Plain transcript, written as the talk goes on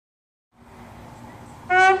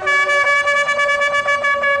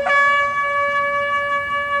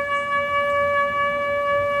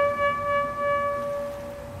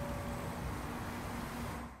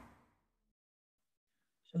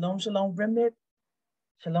Shalom, shalom, remnant.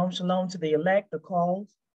 Shalom, shalom to the elect, the called,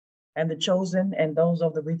 and the chosen, and those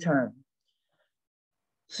of the return.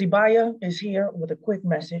 Sibaya is here with a quick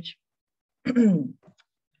message.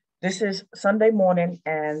 This is Sunday morning,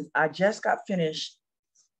 and I just got finished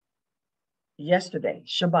yesterday,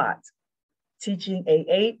 Shabbat, teaching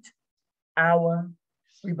a 8-hour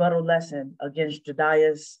rebuttal lesson against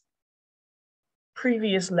Jediyah's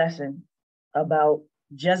previous lesson about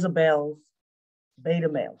Jezebel's beta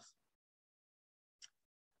males,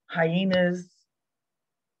 hyenas,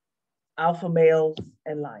 alpha males,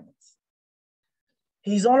 and lions.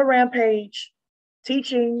 He's on a rampage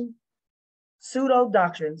teaching pseudo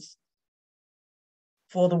doctrines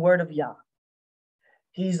for the word of Yah.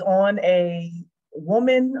 He's on a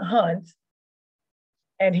woman hunt,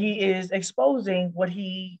 and he is exposing what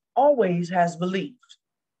he always has believed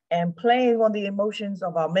and playing on the emotions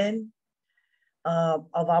of our men, of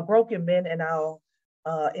our broken men and our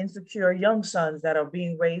insecure young sons that are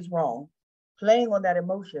being raised wrong, playing on that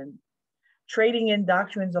emotion, trading in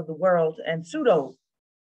doctrines of the world and pseudo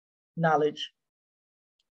knowledge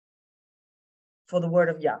for the word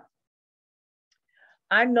of Yah.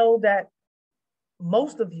 I know that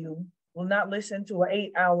most of you will not listen to an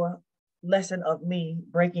 8-hour lesson of me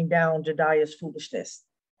breaking down Jediyah's foolishness,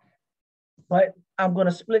 but I'm going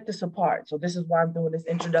to split this apart. So this is why I'm doing this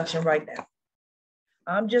introduction right now.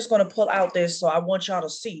 I'm just going to pull out this, so I want y'all to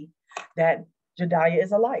see that Jediyah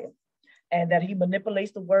is a liar and that he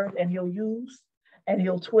manipulates the word, and he'll use and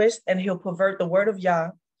he'll twist and he'll pervert the word of Yah,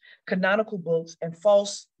 canonical books and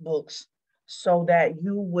false books, so that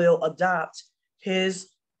you will adopt his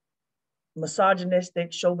misogynistic,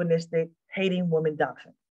 chauvinistic, hating women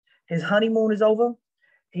doctrine. His honeymoon is over.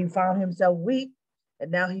 He found himself weak, and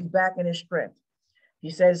now he's back in his strength. He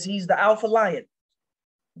says he's the alpha lion,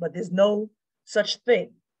 but there's no such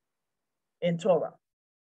thing in Torah.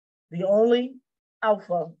 The only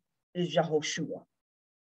alpha is Yahoshua.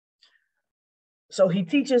 So he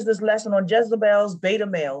teaches this lesson on Jezebel's beta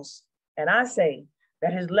males, and I say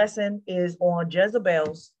that his lesson is on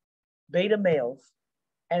Jezebel's beta males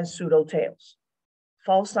and pseudo tales,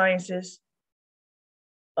 false sciences,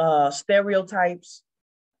 stereotypes,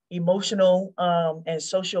 emotional and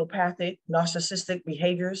sociopathic, narcissistic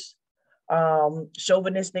behaviors,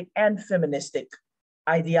 chauvinistic and feministic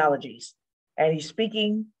ideologies. And he's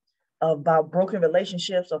speaking about broken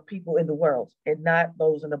relationships of people in the world and not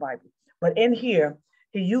those in the Bible. But in here,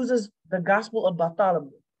 he uses the gospel of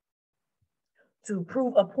Bartholomew to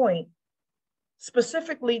prove a point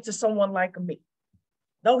specifically to someone like me.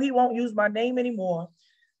 Though he won't use my name anymore,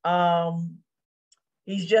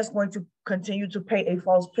 he's just going to continue to paint a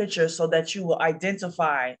false picture so that you will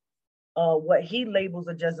identify what he labels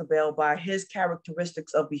a Jezebel by his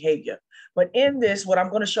characteristics of behavior. But in this, what I'm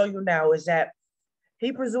going to show you now is that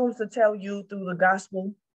he presumes to tell you through the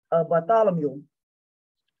gospel of Bartholomew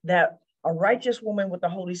that a righteous woman with the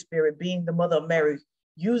Holy Spirit, being the mother of Mary,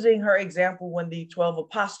 using her example when the 12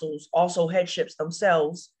 apostles, also headships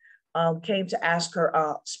themselves, came to ask her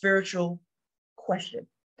a spiritual question.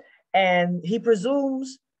 And he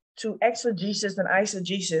presumes to exegesis and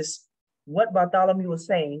eisegesis what Bartholomew was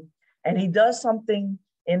saying. And he does something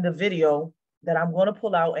in the video that I'm going to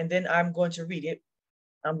pull out, and then I'm going to read it.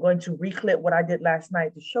 I'm going to reclip what I did last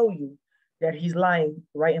night to show you that he's lying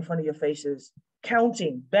right in front of your faces,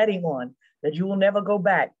 counting, betting on that you will never go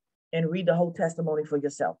back and read the whole testimony for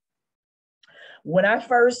yourself. When I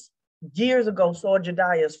first, years ago, saw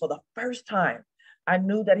Jediyah for the first time, I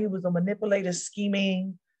knew that he was a manipulator,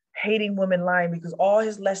 scheming, hating women, lying, because all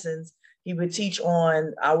his lessons he would teach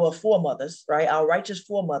on our foremothers, right? Our righteous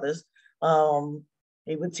foremothers.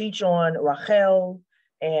 He would teach on Rachel,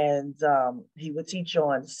 and he would teach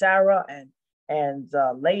on Sarah and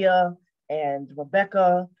Leah and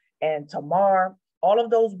Rebecca and Tamar, all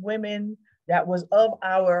of those women that was of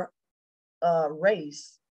our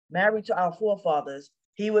race, married to our forefathers.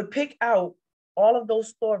 He would pick out all of those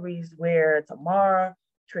stories where Tamar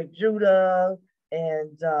tricked Judah,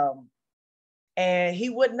 and he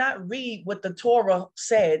would not read what the Torah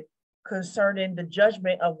said concerning the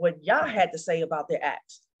judgment of what Yah had to say about their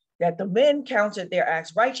acts, that the men counted their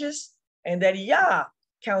acts righteous and that Yah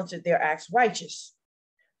counted their acts righteous,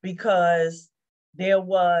 because there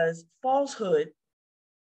was falsehood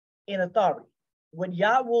in authority. What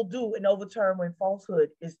Yah will do and overturn when falsehood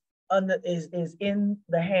is in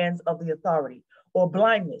the hands of the authority, or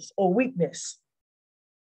blindness, or weakness,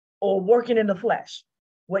 or working in the flesh,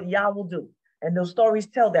 what Yah will do. And those stories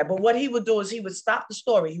tell that. But what he would do is he would stop the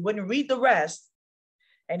story. He wouldn't read the rest,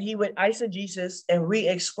 and he would eisegesis and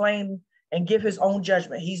re-explain and give his own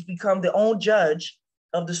judgment. He's become the own judge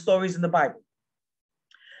of the stories in the Bible.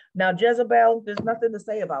 Now, Jezebel, there's nothing to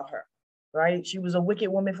say about her, right? She was a wicked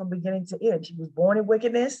woman from beginning to end. She was born in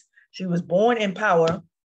wickedness. She was born in power,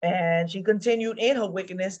 and she continued in her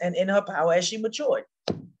wickedness and in her power as she matured.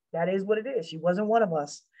 That is what it is. She wasn't one of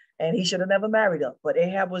us, and he should have never married her. But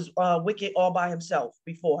Ahab was wicked all by himself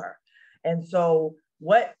before her. And so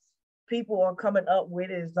what people are coming up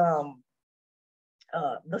with is the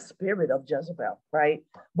spirit of Jezebel, right?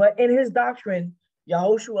 But in his doctrine,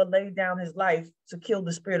 Yahoshua laid down his life to kill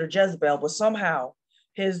the spirit of Jezebel, but somehow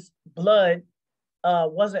his blood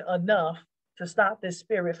wasn't enough to stop this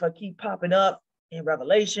spirit from keep popping up in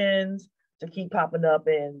Revelations, to keep popping up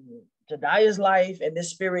in Jediyah's life, and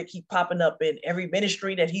this spirit keep popping up in every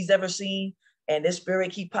ministry that he's ever seen, and this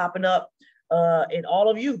spirit keep popping up in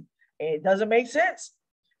all of you. And it doesn't make sense.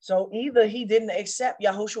 So either he didn't accept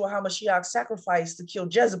Yahushua HaMashiach's sacrifice to kill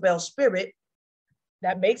Jezebel's spirit,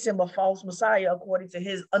 that makes him a false Messiah according to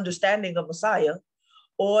his understanding of Messiah,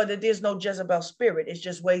 or that there's no Jezebel spirit, it's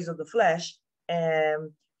just ways of the flesh, and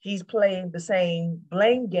he's playing the same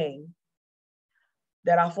blame game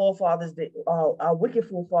that our forefathers did, our wicked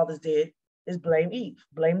forefathers did, is blame Eve,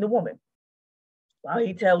 blame the woman. While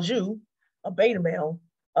he tells you, a beta male,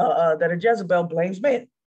 that a Jezebel blames men.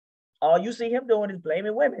 All you see him doing is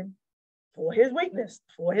blaming women for his weakness,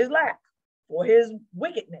 for his lack, for his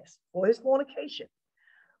wickedness, for his fornication.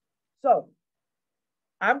 So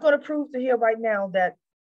I'm going to prove to here right now that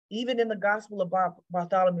even in the gospel of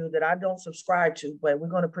Bartholomew that I don't subscribe to, but we're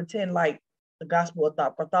going to pretend like the gospel of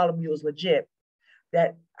Bartholomew is legit,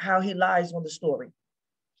 that how he lies on the story.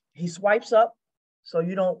 He swipes up so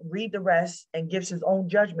you don't read the rest and gives his own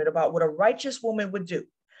judgment about what a righteous woman would do.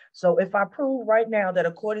 So if I prove right now that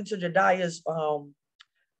according to Jediyah's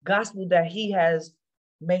gospel that he has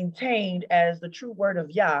maintained as the true word of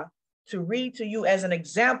Yah, to read to you as an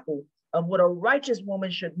example of what a righteous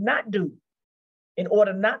woman should not do in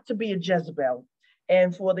order not to be a Jezebel,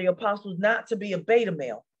 and for the apostles not to be a beta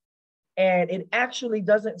male. And it actually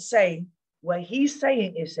doesn't say what he's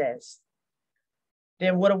saying it says,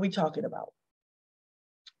 then what are we talking about?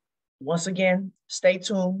 Once again, stay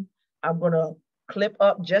tuned. I'm going to clip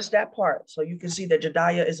up just that part so you can see that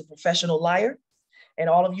Jediyah is a professional liar, and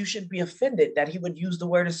all of you should be offended that he would use the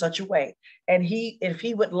word in such a way. And if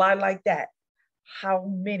he would lie like that, how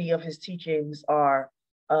many of his teachings are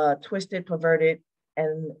twisted, perverted,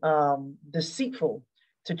 and deceitful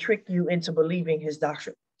to trick you into believing his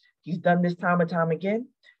doctrine. He's done this time and time again.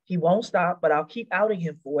 He won't stop, but I'll keep outing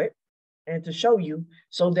him for it and to show you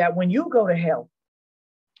so that when you go to hell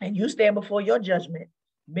and you stand before your judgment,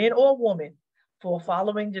 men or women, for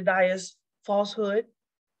following Jediyah's falsehood,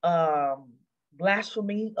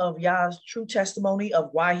 blasphemy of Yah's true testimony of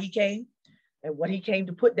why he came and what he came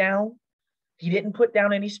to put down. He didn't put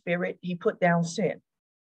down any spirit. He put down sin.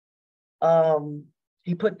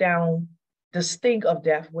 He put down the sting of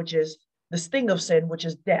death, which is the sting of sin, which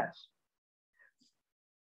is death.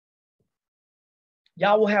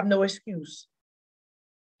 Y'all will have no excuse.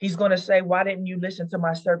 He's going to say, why didn't you listen to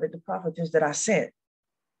my servant, the prophetess that I sent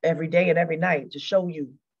every day and every night to show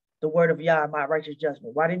you the word of Yah, my righteous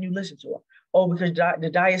judgment? Why didn't you listen to her? Oh, because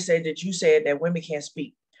Jediyah said that you said that women can't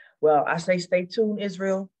speak. Well, I say, stay tuned,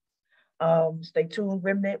 Israel. Stay tuned,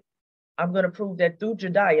 remnant. I'm going to prove that through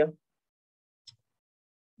Jediyah,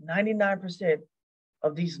 99%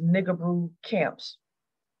 of these nigger brew camps,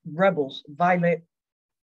 rebels, violent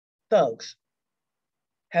thugs,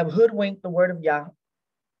 have hoodwinked the word of Yah.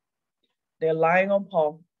 They're lying on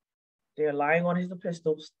Paul. They're lying on his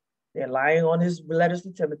epistles. They're lying on his letters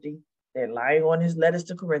to Timothy. They're lying on his letters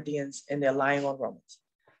to Corinthians, and they're lying on Romans.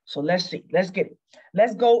 So let's see. Let's get it.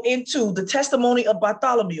 Let's go into the testimony of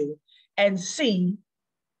Bartholomew and see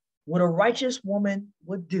what a righteous woman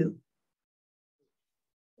would do.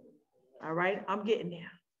 All right, I'm getting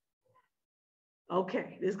there.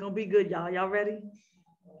 Okay, this is going to be good, y'all. Y'all ready?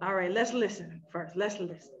 All right, let's listen first. Let's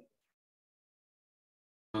listen.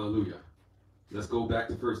 Hallelujah. Let's go back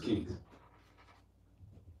to 1 Kings.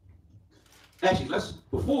 Actually,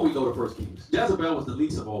 before we go to 1 Kings, Jezebel was the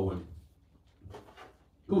least of all women.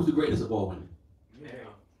 Who was the greatest of all women?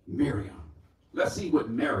 Miriam. Let's see what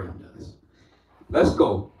Miriam does. Let's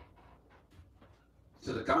go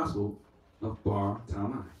to the Gospel of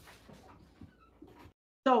Bartholomew.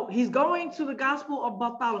 So he's going to the Gospel of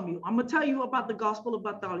Bartholomew. I'm going to tell you about the Gospel of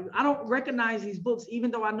Bartholomew. I don't recognize these books,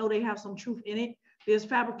 even though I know they have some truth in it. There's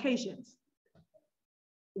fabrications.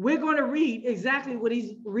 We're going to read exactly what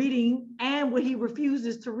he's reading and what he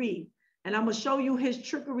refuses to read. And I'm going to show you his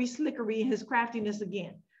trickery, slickery, and his craftiness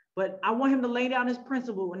again. But I want him to lay down his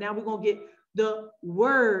principle. And now we're going to get the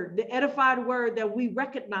word, the edified word that we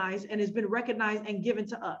recognize and has been recognized and given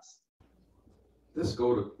to us. Let's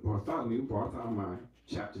go to Bartholomew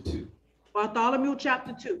chapter 2. Bartholomew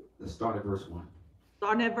chapter 2. Let's start at verse 1.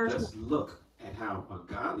 Starting at verse 1. Let's look at how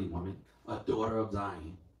a godly woman, a daughter of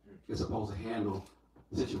Zion, is supposed to handle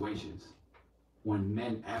situations when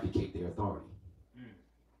men abdicate their authority.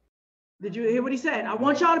 Did you hear what he said? I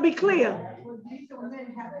want y'all to be clear.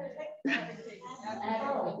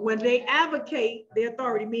 When they advocate their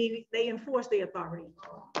authority, meaning they enforce their authority,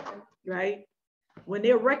 right? When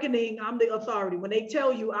they're reckoning, I'm the authority. When they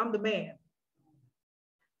tell you, I'm the man.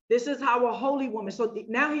 This is how a holy woman. So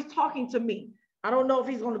now he's talking to me. I don't know if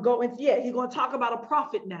he's going to go into, yeah, he's going to talk about a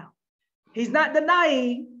prophet now. He's not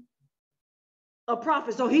denying a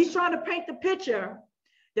prophet. So he's trying to paint the picture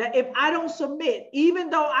that if I don't submit, even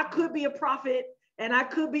though I could be a prophet and I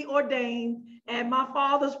could be ordained and my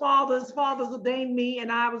father's ordained me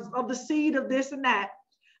and I was of the seed of this and that,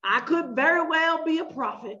 I could very well be a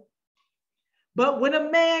prophet. But when a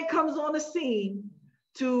man comes on the scene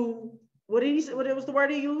to, what was the word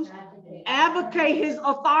he used? Advocate his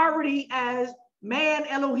authority as man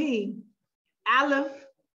Elohim, Aleph,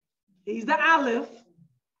 he's the Aleph,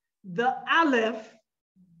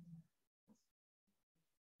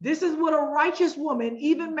 this is what a righteous woman,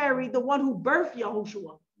 even Mary, the one who birthed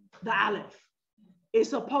Yahoshua, the Aleph, is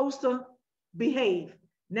supposed to behave.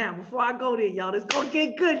 Now, before I go there, y'all, it's gonna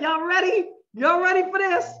get good. Y'all ready? Y'all ready for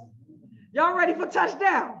this? Y'all ready for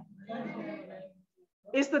touchdown?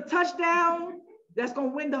 It's the touchdown that's gonna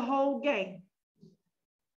win the whole game.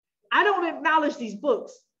 I don't acknowledge these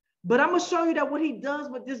books, but I'm gonna show you that what he does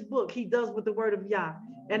with this book, he does with the word of Yah.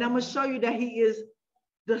 And I'm gonna show you that he is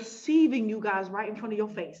deceiving you guys right in front of your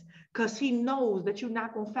face because he knows that you're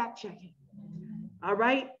not going to fact check him. All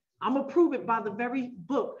right. I'm going to prove it by the very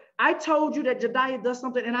book. I told you that Jediyah does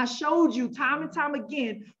something and I showed you time and time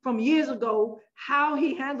again from years ago how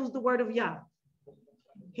he handles the word of Yah.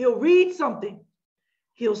 He'll read something.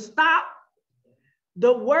 He'll stop.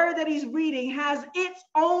 The word that he's reading has its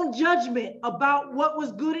own judgment about what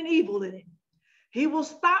was good and evil in it. He will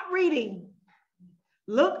stop reading,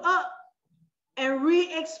 look up, and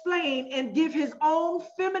re-explain and give his own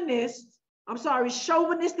chauvinistic,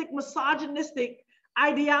 misogynistic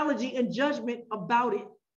ideology and judgment about it.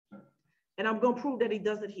 And I'm going to prove that he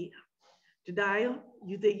does it here. Jediyah,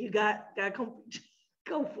 you think you got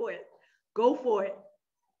go for it. Go for it.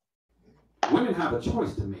 Women have a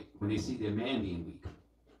choice to make when they see their man being weak.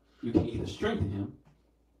 You can either strengthen him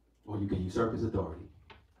or you can usurp his authority.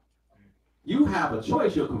 You have a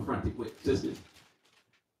choice you're confronted with, sisters.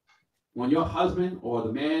 When your husband or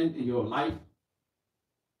the man in your life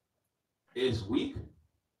is weak,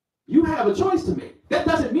 you have a choice to make. That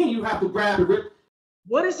doesn't mean you have to grab the grip.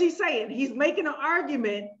 What is he saying? He's making an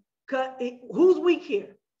argument. Who's weak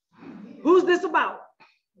here? Who's this about?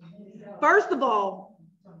 First of all,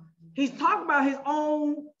 he's talking about his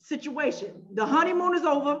own situation. The honeymoon is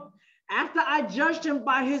over. After I judged him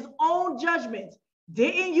by his own judgments,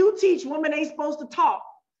 didn't you teach women ain't supposed to talk,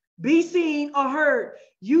 be seen or heard?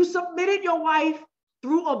 You submitted your wife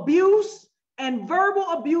through abuse and verbal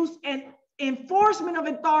abuse and enforcement of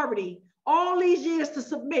authority all these years to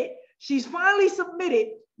submit. She's finally submitted.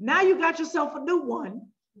 Now you got yourself a new one.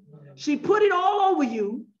 She put it all over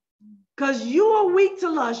you because you are weak to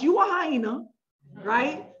lust. You a hyena,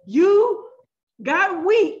 right? You got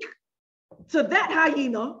weak to that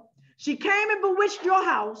hyena. She came and bewitched your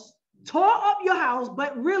house, tore up your house,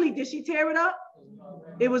 but really, did she tear it up?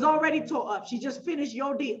 It was already tore up. She just finished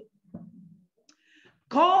your deal.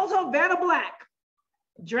 Calls her Vanna Black,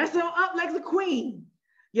 dressing her up like the queen.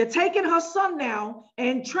 You're taking her son now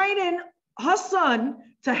and training her son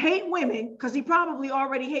to hate women because he probably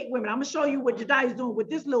already hate women. I'm going to show you what Jediyah is doing with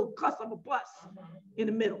this little cuss of a bus in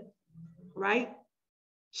the middle, right?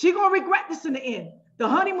 She going to regret this in the end. The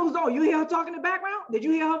honeymoon's on. You hear her talking in the background? Did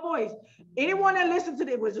you hear her voice? Anyone that listened to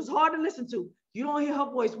this was just hard to listen to. You don't hear her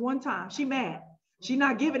voice one time. She mad. She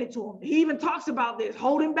not giving it to him. He even talks about this,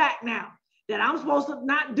 holding back now, that I'm supposed to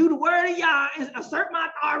not do the word of Yah and assert my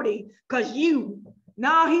authority because you.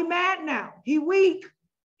 No, he mad now. He weak.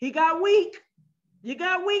 He got weak. You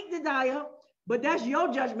got weak, Jediyah, but that's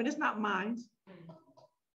your judgment. It's not mine.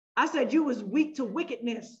 I said you was weak to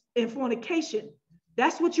wickedness and fornication.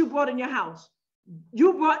 That's what you brought in your house.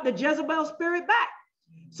 You brought the Jezebel spirit back.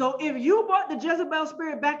 So if you brought the Jezebel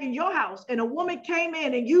spirit back in your house and a woman came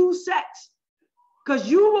in and used sex because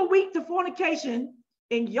you were weak to fornication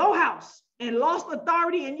in your house and lost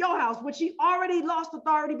authority in your house, which she already lost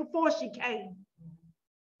authority before she came,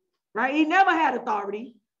 right? He never had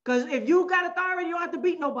authority because if you got authority, you don't have to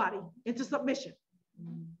beat nobody into submission.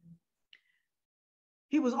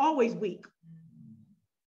 He was always weak.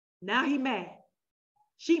 Now he mad.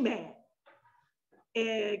 She mad.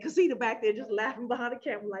 And Casita back there just laughing behind the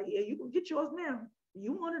camera, like, yeah, you can get yours now.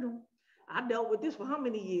 You wanted them. I dealt with this for how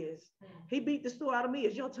many years? He beat the store out of me.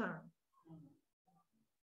 It's your turn.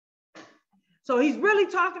 So he's really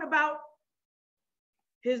talking about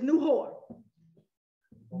his new whore.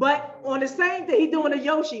 But on the same thing, he's doing a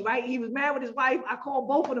Yoshi, right? He was mad with his wife. I called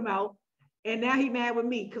both of them out. And now he mad with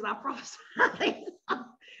me because I prophesied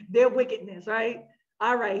their wickedness, right?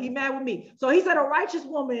 All right, he mad with me. So he said a righteous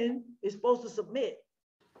woman is supposed to submit.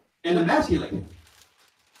 And emasculate him.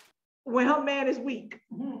 When her man is weak.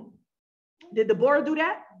 Did Deborah do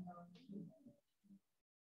that?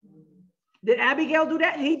 Did Abigail do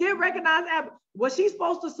that? He did recognize Abigail. Was she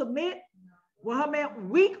supposed to submit when her man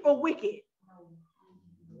weak or wicked?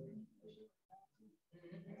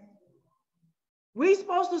 We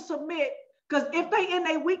supposed to submit because if they in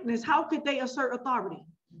their weakness, how could they assert authority?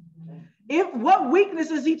 What weakness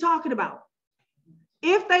is he talking about?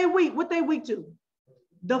 If they weak, what they weak to?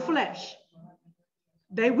 The flesh.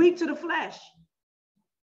 They weak to the flesh.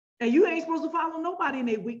 And you ain't supposed to follow nobody in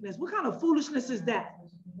their weakness. What kind of foolishness is that?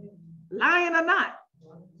 Lying or not?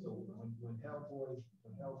 So when Hellboy's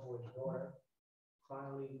daughter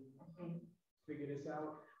finally figured this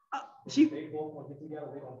out, they both want to get together,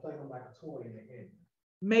 they're going to play him like a toy in the end.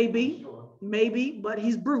 Maybe, but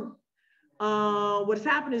he's brute. What's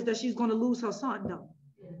happened is that she's going to lose her son, though.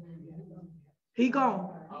 He gone.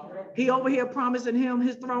 He over here promising him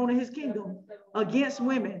his throne and his kingdom against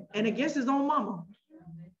women and against his own mama.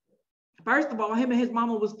 First of all, him and his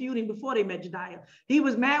mama was feuding before they met Jediyah. He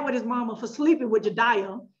was mad with his mama for sleeping with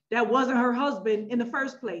Jediyah. That wasn't her husband in the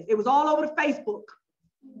first place. It was all over the Facebook.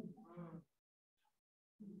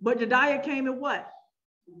 But Jediyah came and what?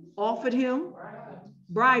 Offered him,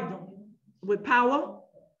 bribed him with power,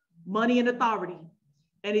 money, and authority.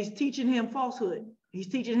 And he's teaching him falsehood. He's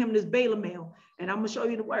teaching him this Balaam mail. And I'm going to show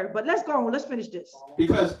you the word. But let's go on. Let's finish this.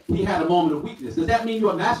 Because he had a moment of weakness. Does that mean you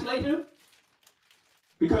emasculate him?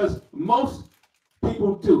 Because most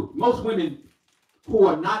people do. Most women who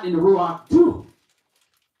are not in the Ruach do.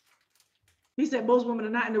 He said most women are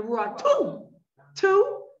not in the Ruach too.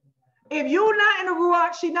 Two? If you're not in the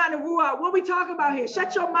Ruach, she's not in the Ruach. What are we talking about here?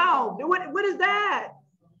 Shut your mouth. What is that?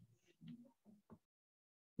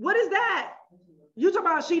 What is that? You talking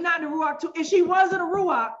about she not in the Ruach too. If she was in the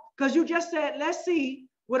Ruach, because you just said, let's see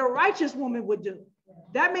what a righteous woman would do.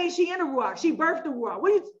 That means she in the Ruach. She birthed the Ruach.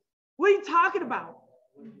 What are you talking about?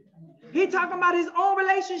 He talking about his own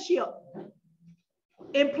relationship,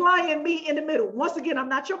 implying me in the middle. Once again, I'm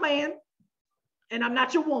not your man, and I'm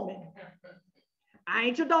not your woman. I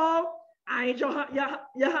ain't your dog. I ain't your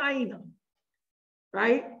hyena,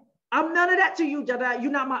 right? I'm none of that to you, Jediyah.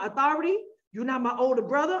 You're not my authority. You're not my older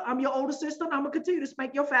brother. I'm your older sister, and I'm going to continue to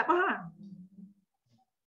spank your fat behind.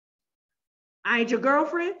 I ain't your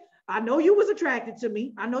girlfriend. I know you was attracted to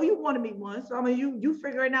me. I know you wanted me once. So I mean, you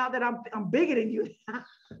figuring out that I'm bigger than you,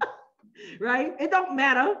 right? It don't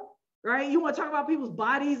matter, right? You want to talk about people's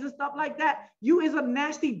bodies and stuff like that. You is a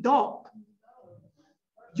nasty dog.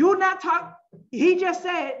 You're not talking. He just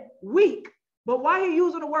said weak, but why he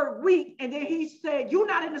using the word weak? And then he said you're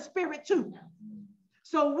not in the spirit too.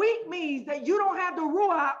 So weak means that you don't have the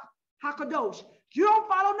Ruach HaKadosh. You don't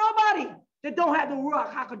follow nobody that don't have the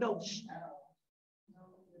Ruach HaKadosh.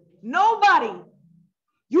 Nobody.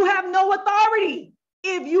 You have no authority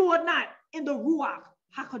if you are not in the Ruach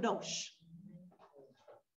HaKadosh.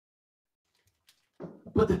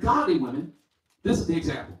 But the godly women, this is the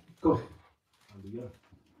example. Go ahead.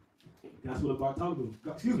 Gospel of Bartholomew,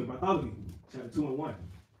 chapter 2 and 1.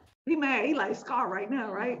 He mad. He like Scar right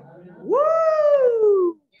now, right?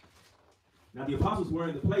 Woo! Now the apostles were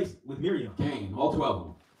in the place with Miriam. Came, all 12 of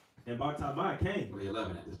them. And Bartholomew came. We're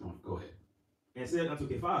 11 at this point. Go ahead. And said unto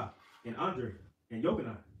Khai and Andre and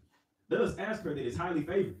Yochanan, let us ask her that is highly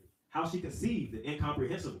favored, how she conceived the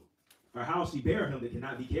incomprehensible, or how she bare him that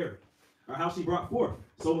cannot be carried, or how she brought forth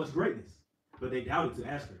so much greatness. But they doubted to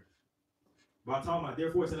ask her. Bartholomew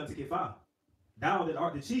therefore said unto Khai, thou that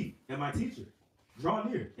art the chief and my teacher, draw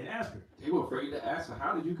near and ask her. They were afraid to ask her,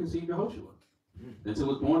 how did you conceive Yahoshua? Until it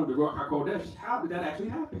was born of the Ruach HaKodesh. How did that actually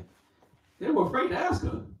happen? They were afraid to ask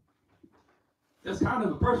her. That's kind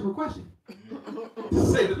of a personal question, to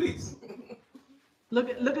say the least. Look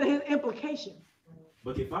at his implication.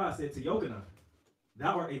 But Khai said to Yochanan,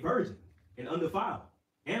 thou art a virgin and undefiled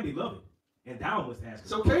and beloved, and thou must ask her.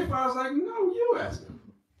 So Khai was like, no, you ask her.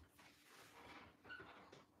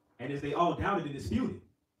 And as they all doubted and disputed,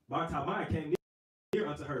 Bartholomew came near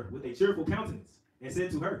unto her with a cheerful countenance, and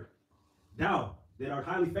said to her, thou that art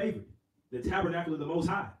highly favored, the tabernacle of the Most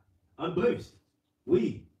High, unblemished,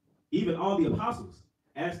 we, even all the apostles,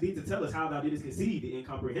 ask thee to tell us how thou didst conceive the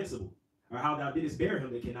incomprehensible, or how thou didst bear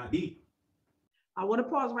him that cannot be. I want to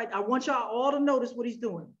pause right. I want y'all all to notice what he's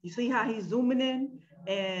doing. You see how he's zooming in,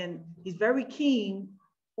 and he's very keen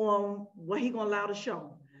on what he's going to allow to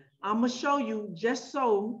show. I'm going to show you just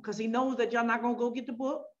so, because he knows that y'all not going to go get the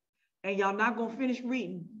book and y'all not going to finish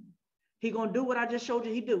reading. He's going to do what I just showed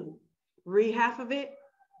you he do. Read half of it,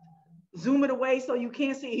 zoom it away so you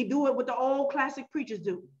can't see. He do it what the old classic preachers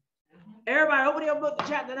do. Everybody over there book the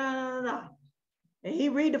chapter, and he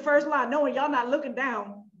read the first line, knowing y'all not looking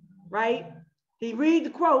down, right? He read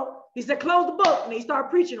the quote. He said, close the book, and he started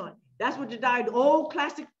preaching on it. That's what Jediyah, the old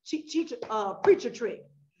classic preacher trick.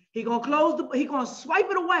 He gonna close the, he gonna swipe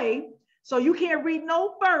it away so you can't read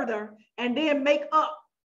no further, and then make up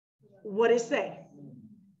what it say.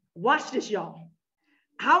 Watch this, y'all.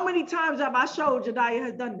 How many times have I showed Jediyah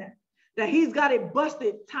has done that? That he's got it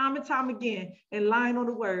busted time and time again and lying on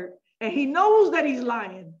the word, and he knows that he's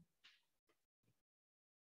lying.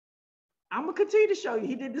 I'm gonna continue to show you.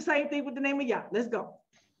 He did the same thing with the name of Yah. Let's go.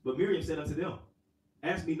 But Miriam said unto them,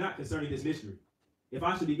 ask me not concerning this mystery. If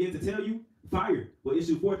I should begin to tell you, fire will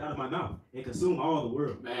issue forth out of my mouth and consume all the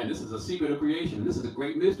world. Man, this is a secret of creation. This is a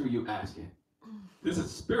great mystery you're asking. This is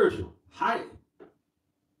spiritual. Hide it.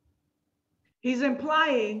 He's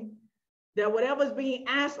implying that whatever's being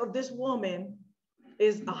asked of this woman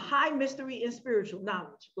is a high mystery in spiritual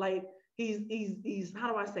knowledge. Like he's how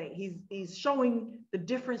do I say? He's showing the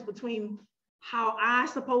difference between how I'm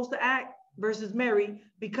supposed to act versus Mary,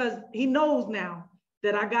 because he knows now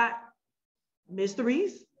that I got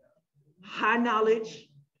mysteries, high knowledge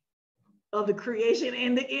of the creation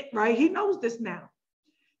and the it, right? He knows this now.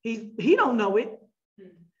 He don't know it.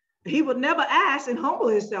 He would never ask and humble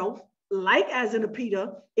himself, like as in a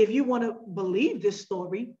Peter, if you want to believe this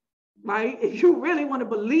story, right? If you really want to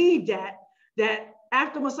believe that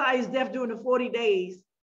after Messiah's death during the 40 days,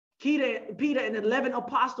 Peter and 11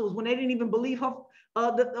 apostles, when they didn't even believe her,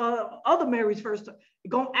 the other Mary's first,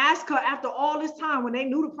 gonna ask her after all this time when they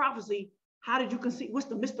knew the prophecy, how did you conceive? What's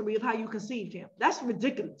the mystery of how you conceived him? That's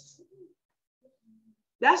ridiculous.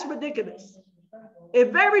 That's ridiculous.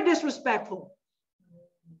 It's very disrespectful.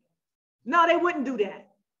 No, they wouldn't do that.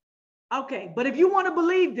 Okay, but if you want to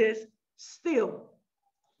believe this, still.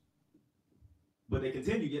 But they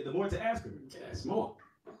continued yet the more to ask her. Yes, more.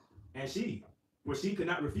 And she, for she could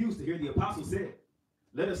not refuse to hear the apostles said,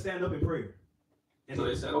 let us stand up in prayer. And so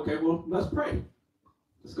they said, okay, well, let's pray.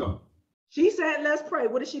 Let's go. She said, let's pray.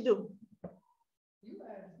 What did she do?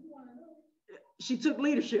 She took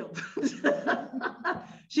leadership.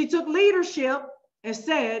 She took leadership and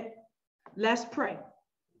said, let's pray.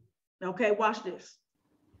 Okay, watch this.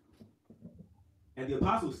 And the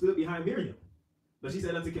apostles stood behind Miriam. But she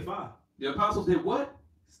said unto Khai. The apostles did what?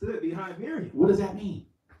 Stood behind Miriam. What does that mean?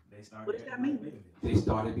 What does that mean? They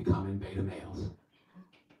started becoming beta males.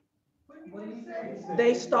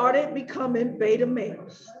 They started becoming beta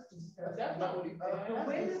males.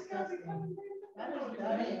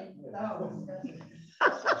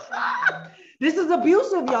 This is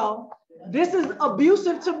abusive, y'all. This is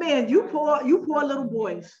abusive to men. You poor little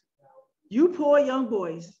boys. You poor young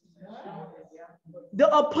boys. The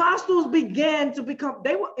apostles began to become,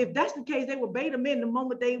 they were, if that's the case, they were beta men the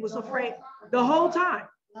moment they was afraid the whole time.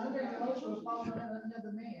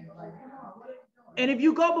 And if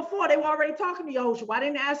you go before, they were already talking to Yahoshua. Why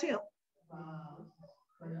didn't they ask him?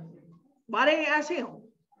 Why didn't they ask him?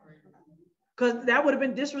 Because that would have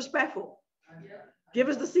been disrespectful. Give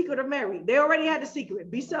us the secret of Mary. They already had the secret.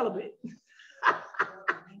 Be celibate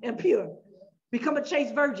and pure. Become a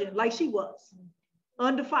chaste virgin like she was.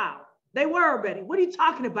 Undefiled. They were already. What are you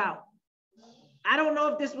talking about? I don't know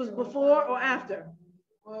if this was before or after.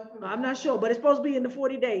 I'm not sure, but it's supposed to be in the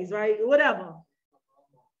 40 days, right? Whatever.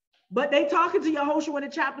 But they talking to Yahoshua in the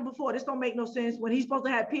chapter before. This don't make no sense. When he's supposed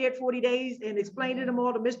to have appeared 40 days and explained to them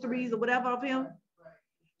all the mysteries or whatever of him.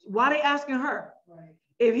 Why are they asking her?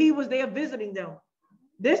 If he was there visiting them.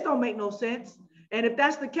 This don't make no sense. And if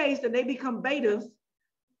that's the case, then they become betas,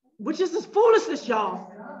 which is this foolishness,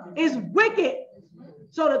 y'all. It's wicked.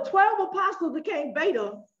 So the 12 apostles became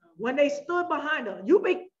beta when they stood behind her.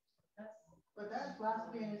 But that's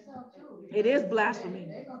blasphemy in itself too. It is blasphemy.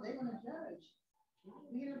 They're going to judge.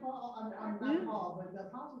 Peter, Paul, not Paul, but the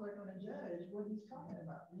apostles are going to judge what he's talking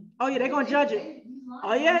about. Oh yeah, they're going to judge it.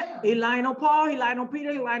 Oh yeah, he lying on Paul, he lying on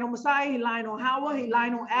Peter, he lying on Messiah, he lying on YAHWEH, he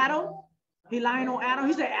lying on Adam. He lying on Adam.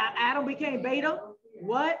 He said Adam became beta.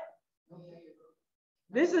 What?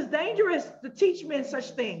 This is dangerous to teach men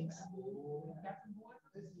such things.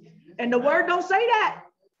 And the word don't say that.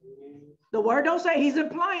 The word don't say, he's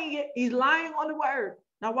implying it. He's lying on the word.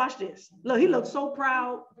 Now watch this. Look, he looks so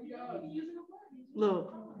proud.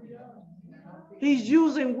 Look. He's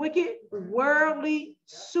using wicked, worldly,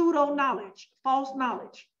 pseudo knowledge, false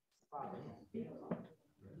knowledge.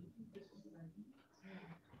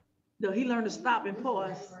 No, he learned to stop and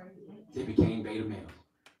pause. They became beta males.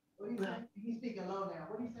 He's speaking low now.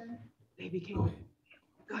 What do you say? They became.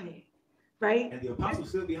 Go ahead. Right? And the apostle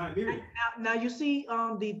stood behind Miriam. Now you see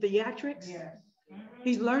the theatrics? Yes.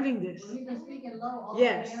 He's learning this. He's been speaking low all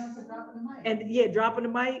Yes. the way down to dropping the mic. And yeah, dropping the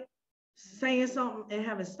mic, saying something and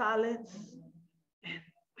having silence and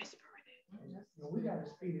whispering it. We gotta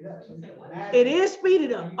speed it up. So it is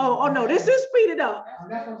speeded up. Oh no, this is speeded up.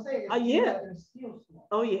 That's what I'm saying. Yeah.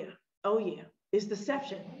 Oh yeah. Oh yeah. It's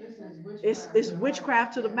deception. It's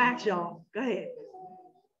witchcraft to the max, y'all. Go ahead.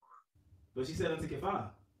 But she said unto Khai,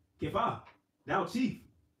 thou chief,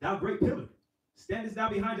 thou great pillar, standest thou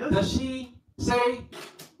behind us? Does she say,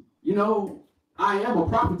 you know, I am a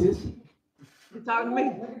prophetess? You're talking to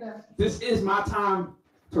me. This is my time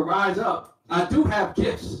to rise up. I do have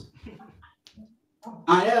gifts.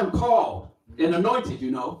 I am called and anointed,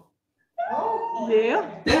 you know.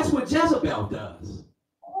 Yeah. That's what Jezebel does.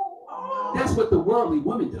 That's what the worldly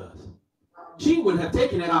woman does. She would have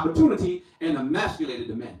taken that opportunity and emasculated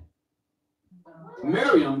the men.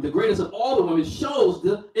 Miriam, the greatest of all the women, shows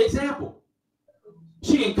the example.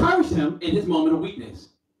 She encouraged him in his moment of weakness.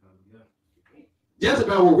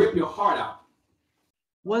 Jezebel will rip your heart out.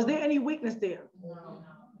 Was there any weakness there?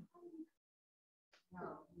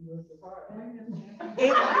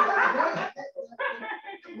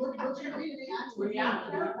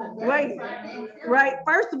 Right.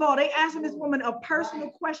 First of all, they asking this woman a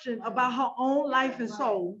personal question about her own life and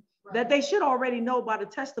soul that they should already know by the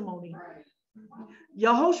testimony.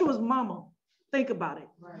 Yahoshua's mama, think about it.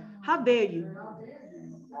 How dare you?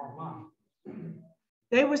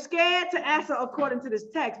 They were scared to ask her according to this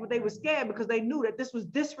text, but they were scared because they knew that this was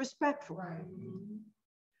disrespectful.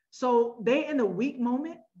 So they're in a weak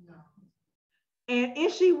moment. And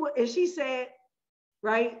if she said,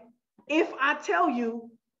 right, if I tell you,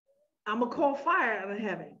 I'm gonna call fire out of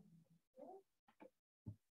heaven.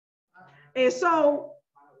 And so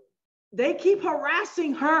they keep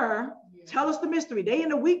harassing her. Tell us the mystery. They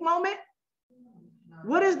in a weak moment.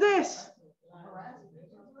 What is this?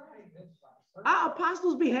 Our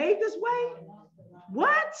apostles behave this way?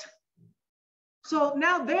 What? So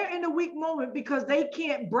now they're in a weak moment because they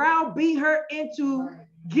can't browbeat her into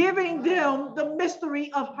giving them the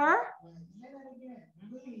mystery of her.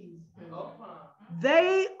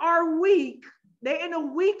 They are weak. They're in a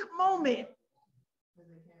weak moment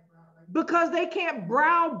because they can't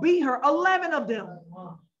browbeat her. 11 of them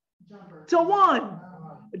to one.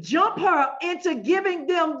 Jump her into giving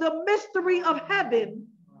them the mystery of heaven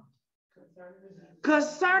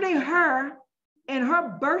concerning her and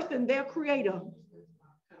her birth and their creator.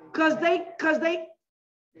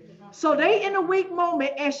 So they in a weak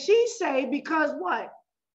moment, and she say, because what?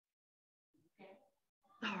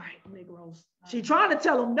 All right, Negroes. She trying to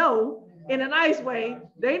tell them no in a nice way.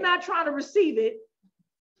 They not trying to receive it.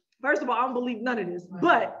 First of all, I don't believe none of this,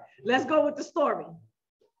 but let's go with the story.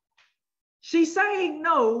 She's saying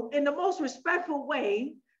no in the most respectful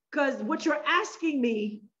way, because what you're asking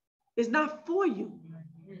me is not for you.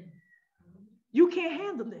 You can't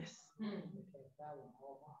handle this.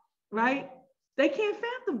 Right? They can't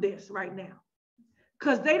fathom this right now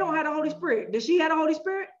because they don't have the Holy Spirit. Did she have the Holy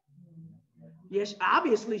Spirit? Yes,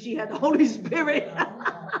 obviously she had the Holy Spirit,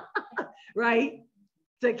 right?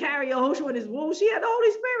 To carry Yahoshua in his womb, she had the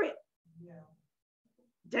Holy Spirit.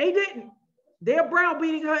 They didn't. They're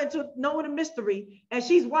browbeating her into knowing the mystery, and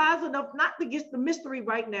she's wise enough not to get the mystery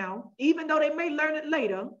right now, even though they may learn it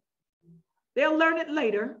later. They'll learn it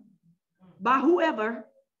later by whoever,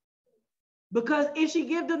 because if she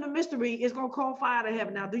gives them the mystery, it's going to call fire to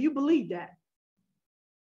heaven. Now, do you believe that?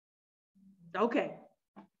 Okay.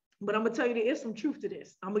 But I'm going to tell you there is some truth to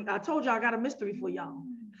this. I told you I got a mystery for y'all.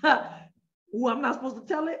 Who I'm not supposed to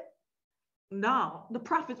tell it? No, the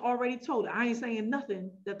prophets already told it. I ain't saying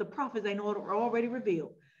nothing that the prophets ain't already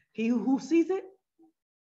revealed. He who sees it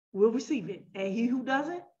will receive it, and he who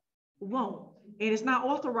doesn't won't. And it's not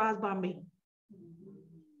authorized by me.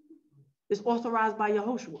 It's authorized by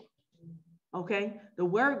Yahoshua. Okay? The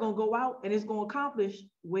word gonna go out and it's gonna accomplish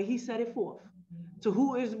where he set it forth. To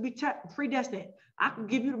who is predestined. I can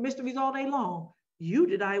give you the mysteries all day long. You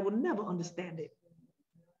that I will never understand it.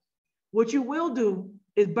 What you will do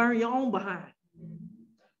is burn your own behind.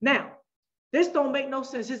 Now, this don't make no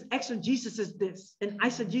sense. His exegesis is this, and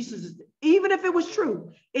eisegesis is this. Even if it was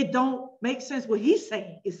true, it don't make sense what he's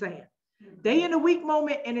saying is saying. They in a weak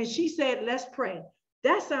moment, and then she said, let's pray.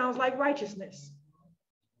 That sounds like righteousness.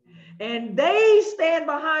 And they stand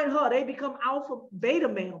behind her. They become alpha beta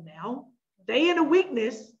male now. They in a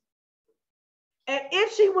weakness. And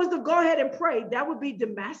if she was to go ahead and pray, that would be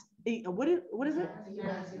what is it?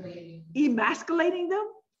 Emasculating them?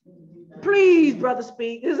 Please, brother,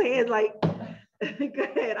 speak. His head like, go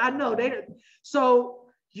ahead. I know. So,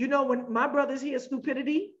 you know, when my brothers hear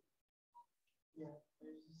stupidity,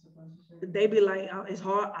 they be like, it's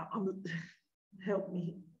hard. Help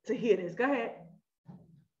me to hear this. Go ahead.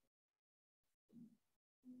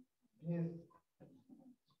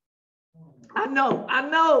 I know.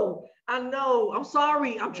 I'm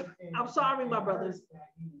sorry. I'm sorry, my brothers.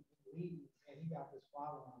 He got this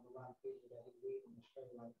following of a lot of people that he leading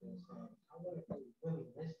straight like this. And I wonder if they really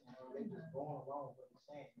listening or they just going along with what he's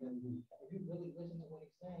saying. If you really listen to what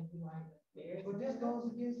he's saying, you like, but this goes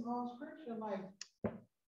against all scripture. Like,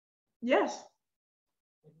 yes.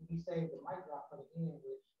 He saved the mic drop for the end,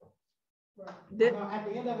 which at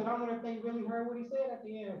the end of it, I wonder if they really heard what he said at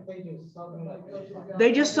the end. If they just soaking it up.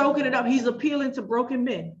 They just soaking it up. He's appealing to broken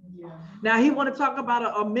men. Yeah. Now he want to talk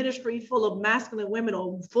about a ministry full of masculine women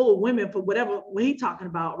or full of women for whatever what he talking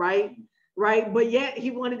about, right? Right. But yet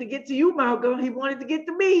he wanted to get to you, Malcolm. He wanted to get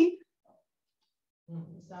to me.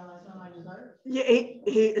 Sound like his hurt. Yeah,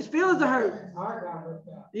 his feelings are hurt. His heart got ripped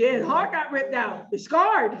out. Yeah, his heart got ripped out. It's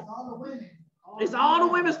scarred. It's all the women. It's all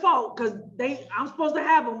the women's fault because I'm supposed to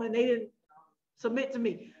have them and they didn't submit to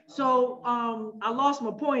me. So I lost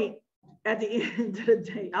my point at the end of the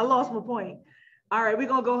day. I lost my point. All right, we're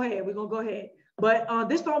gonna go ahead. But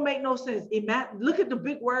this don't make no sense. Look at the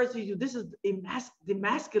big words he used. This is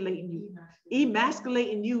emasculating you.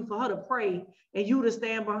 Emasculating you for her to pray and you to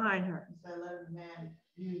stand behind her. So let a man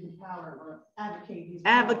use the power or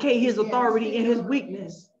advocate his authority in his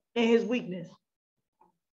weakness.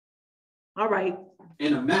 All right.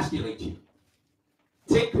 And emasculate you.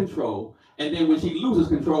 Take control. And then when she loses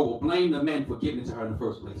control, will blame the men for giving it to her in the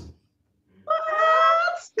first place.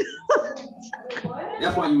 What?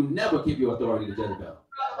 That's why you never give your authority to Jezebel.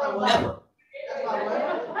 Never.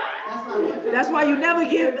 That's why you never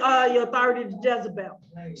give your authority to Jezebel.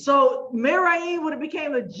 So Miriam would have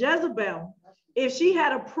became a Jezebel if she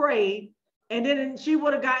had prayed, and then she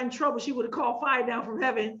would have got in trouble. She would have called fire down from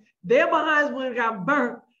heaven. Their behinds would have got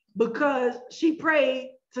burnt because she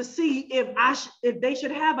prayed to see if they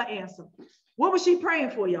should have an answer. What was she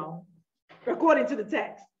praying for, y'all? According to the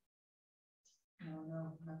text.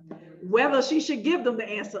 Whether she should give them the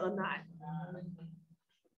answer or not.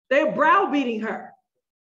 They're browbeating her.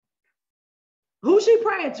 Who's she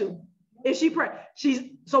praying to? If she pray,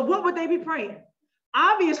 so what would they be praying?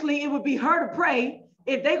 Obviously, it would be her to pray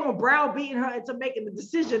if they're gonna browbeat her into making the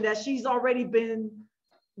decision that she's already been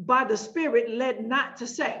by the Spirit led not to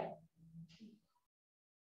say.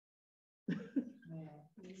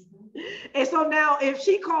 And so now if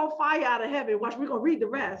she called fire out of heaven, watch, we're gonna read the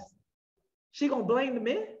rest. She gonna blame the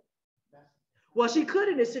men? Well, she could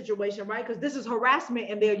in this situation, right? Because this is harassment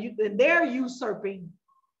and they're usurping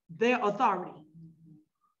their authority.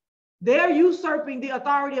 They're usurping the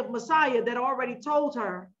authority of Messiah that already told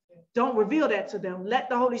her, don't reveal that to them. Let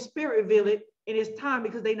the Holy Spirit reveal it in its time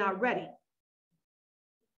because they're not ready.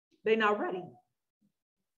 They're not ready.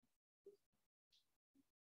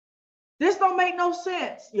 This don't make no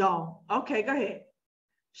sense, y'all. Okay, go ahead.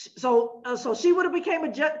 So she would have became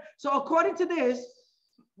a judge. So according to this,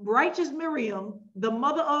 righteous Miriam, the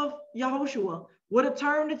mother of Yahoshua, would have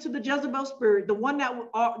turned into the Jezebel spirit, the one that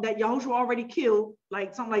Yahoshua already killed,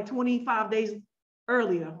 like something like 25 days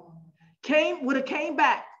earlier. Would have came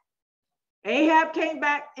back. Ahab came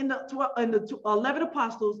back in the 11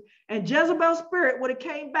 apostles, and Jezebel's spirit would have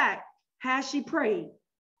came back had she prayed.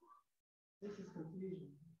 This is confusion.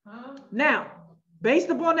 Now, based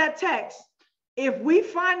upon that text, if we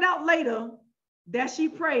find out later that she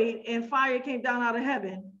prayed and fire came down out of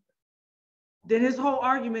heaven, then his whole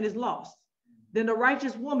argument is lost. Then the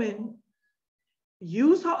righteous woman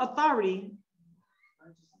used her authority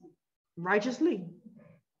righteously.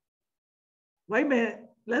 Wait a minute,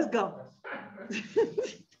 let's go.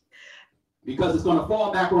 Because it's going to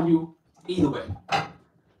fall back on you either way.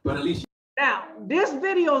 But at least. Now, this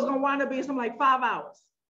video is going to wind up being something like 5 hours.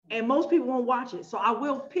 And most people won't watch it. So I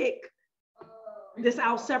will pick this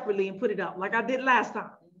out separately and put it up like I did last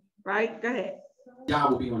time. Right? Go ahead.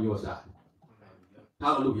 God will be on your side.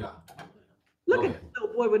 Hallelujah. Look at this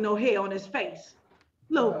little boy with no hair on his face.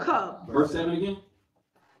 Little cub. Verse 7 again.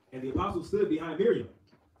 And the apostle stood behind Miriam.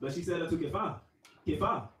 But she said unto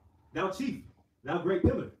Khai, thou chief, thou great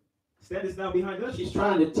pillar, standest thou behind us? She's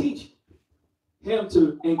trying to teach him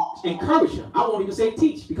to encourage him. I won't even say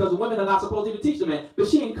teach because the women are not supposed to teach the man, but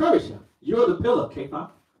she encouraged him. You're the pillar, Khai.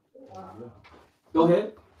 Go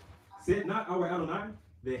ahead. Said not our Adonai,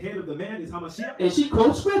 the head of the man is Hamashiach? And she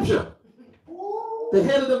quotes scripture. The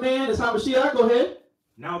head of the man is Hamashiach. Go ahead.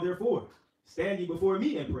 Now therefore, stand ye before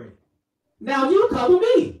me and pray. Now you cover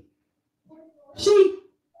me. She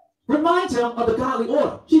reminds him of the godly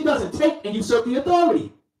order. She doesn't take and usurp the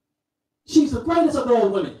authority. She's the greatest of all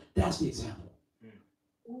women. That's the example.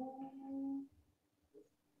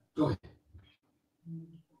 Go ahead.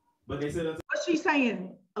 But they said unto What's she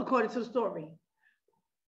saying according to the story?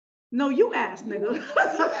 No, you ask, nigga.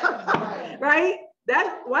 Right? That's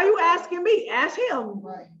why you asking me. Ask him.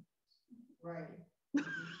 Right.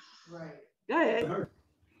 Go ahead. her,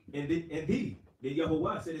 and thee, did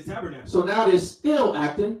Yahuwah set his tabernacle. So now they're still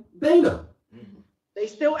acting beta. They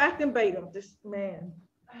still acting beta, this man.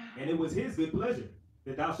 And it was his good pleasure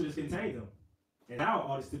that thou shouldest contain them. And thou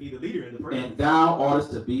oughtest to be the leader in the prayer. And thou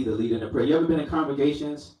oughtest to be the leader in the prayer. You ever been in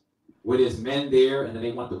congregations where there's men there and then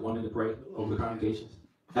they want the woman to pray over the congregations?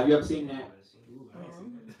 Have you ever seen that? You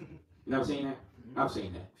never seen that? I've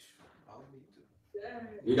seen that.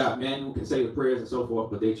 You got men who can say the prayers and so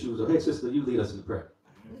forth, but they choose, hey sister, you lead us in the prayer.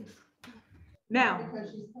 Now,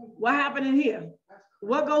 what happened in here?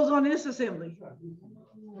 What goes on in this assembly?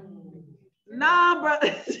 Nah,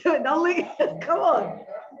 brother, don't leave. Come on.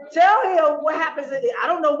 Tell him what happens. I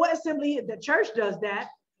don't know what assembly the church does that,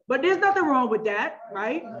 but there's nothing wrong with that,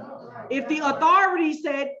 right? If the authority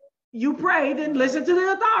said you pray, then listen to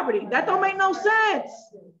the authority. That don't make no sense.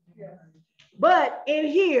 But in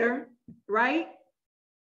here, right?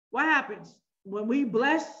 What happens when we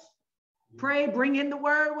bless, pray, bring in the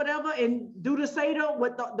word, whatever, and do the Seder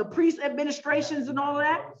with the priest administrations and all of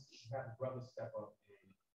that? Have the brothers step up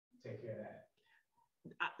and take care of that.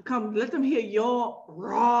 Come, let them hear your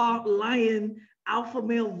raw lion alpha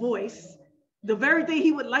male voice. The very thing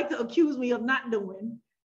he would like to accuse me of not doing,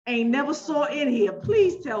 ain't never saw in here.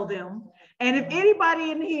 Please tell them. And if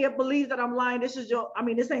anybody in here believes that I'm lying, this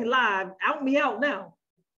ain't live. Out me out now.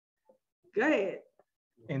 Go ahead.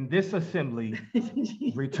 In this assembly,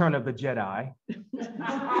 Return of the Jedi,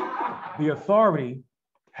 the authority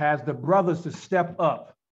has the brothers to step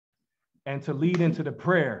up and to lead into the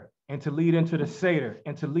prayer and to lead into the Seder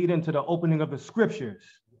and to lead into the opening of the scriptures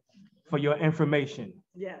for your information.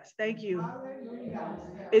 Yes, thank you.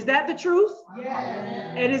 Is that the truth?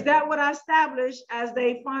 Yes. And is that what I established as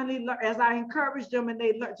they finally learn, as I encouraged them and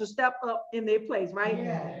they learned to step up in their place, right?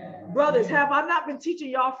 Yes. Brothers, have I not been teaching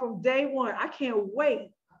y'all from day one? I can't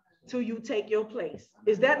wait till you take your place.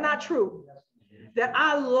 Is that not true? That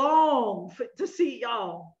I long to see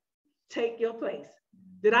y'all take your place.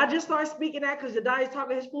 Did I just start speaking that because Jediyah is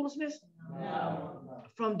talking his foolishness? No.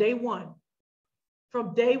 From day one.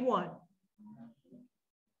 From day one.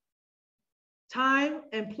 Time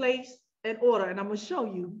and place and order. And I'm going to show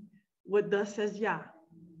you what thus says Yah.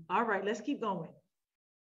 All right, let's keep going.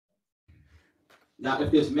 Now,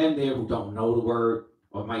 if there's men there who don't know the word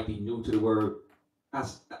or might be new to the word,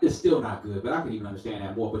 it's still not good, but I can even understand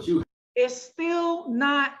that more. But you, It's still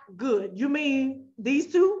not good. You mean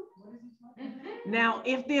these two? Now,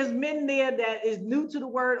 if there's men there that is new to the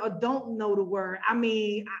word or don't know the word, I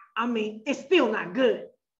mean, it's still not good.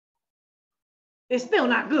 It's still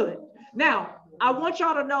not good. Now, I want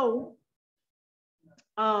y'all to know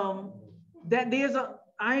that there's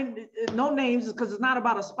no names because it's not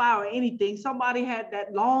about a spy or anything. Somebody had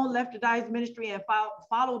that long left Jediyah's ministry and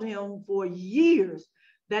followed him for years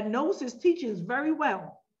that knows his teachings very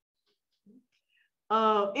well.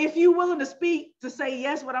 If you're willing to speak to say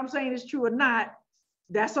yes, what I'm saying is true or not,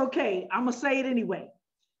 that's okay. I'm gonna say it anyway,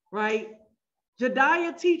 right?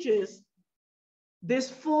 Jediyah teaches this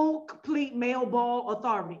full, complete male ball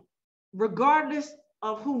authority, regardless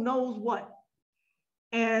of who knows what.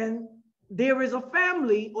 And there is a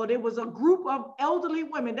family, or there was a group of elderly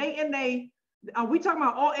women. We talking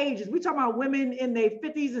about all ages. We talking about women in their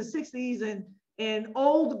 50s and 60s and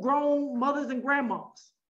old grown mothers and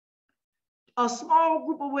grandmas. A small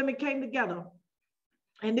group of women came together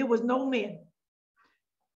and there was no men.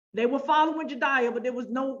 They were following Jediyah, but there was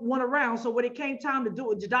no one around. So when it came time to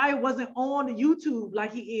do it, Jediyah wasn't on the YouTube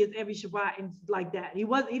like he is every Shabbat and like that. He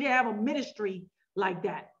didn't have a ministry like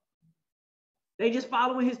that. They just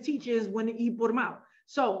following his teachings when he put them out.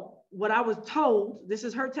 So what I was told, this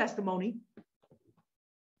is her testimony,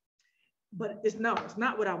 but it's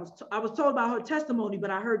not what I was told about her testimony,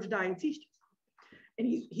 but I heard Jediyah teach this. And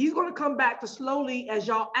he's going to come back to slowly, as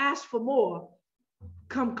y'all ask for more,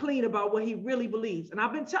 come clean about what he really believes. And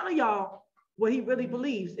I've been telling y'all what he really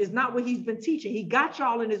believes is not what he's been teaching. He got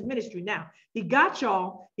y'all in his ministry now. He got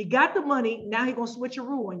y'all. He got the money. Now he's going to switch a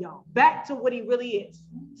rule on y'all. Back to what he really is,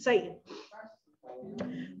 Satan.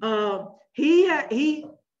 He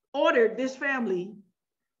ordered this family.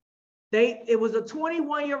 It was a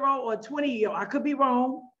 21-year-old or 20-year-old. I could be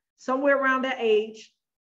wrong. somewhere around that age,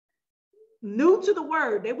 new to the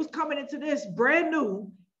word. They was coming into this brand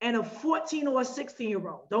new, and a 14 or a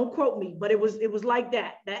 16-year-old. Don't quote me, but it was like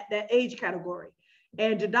that age category.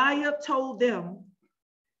 And Jediyah told them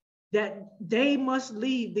that they must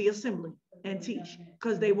leave the assembly and teach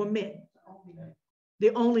because they were men.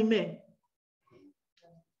 The only men.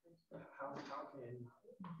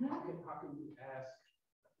 How can you ask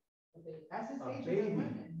That's a baby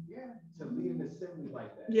to lead an assembly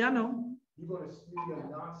like that? Yeah, I know. You're going to spew your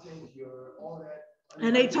nonsense, your all that.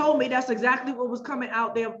 And they told me that's exactly what was coming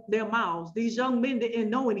out their mouths. These young men didn't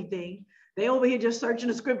know anything. They over here just searching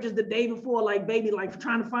the scriptures the day before, like baby, like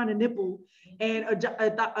trying to find a nipple. And a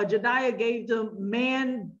Jediyah gave them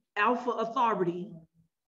man alpha authority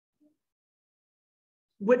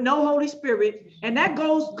with no Holy Spirit. And that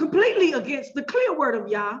goes completely against the clear word of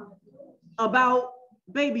Yah about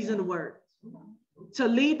babies in the word. To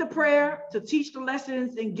lead the prayer, to teach the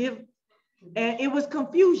lessons and give, and it was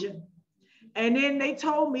confusion. And then they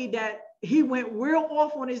told me that he went real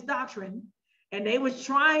off on his doctrine, and they was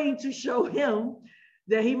trying to show him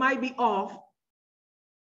that he might be off.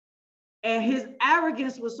 And his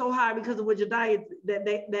arrogance was so high because of what Jediyah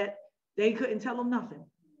that they couldn't tell him nothing.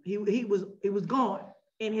 He was gone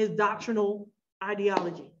in his doctrinal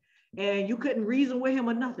ideology, and you couldn't reason with him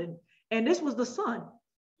or nothing. And this was the son.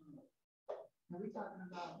 Are we talking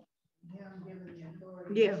about him giving the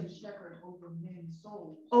authority to shepherd over men's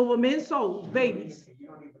souls? Over men's souls, babies. You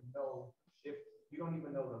don't even know if you don't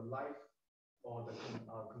even know the life or the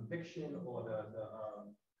conviction or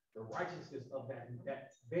the righteousness of that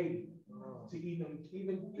baby to even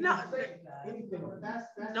No, say anything.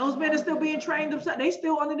 those men are still being trained themselves. They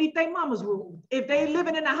still underneath their mama's rule. If they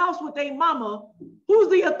living in the house with their mama, who's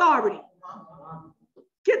the authority?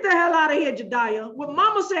 Get the hell out of here, Jediyah. What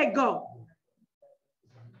mama said, go.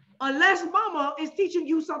 Unless mama is teaching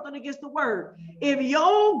you something against the word. If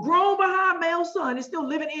your grown behind male son is still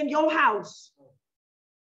living in your house,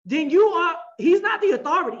 then he's not the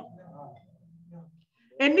authority.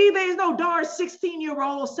 And neither is no darn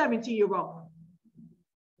 16-year-old or 17-year-old.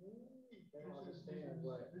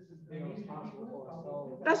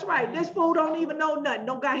 That's right. This fool don't even know nothing.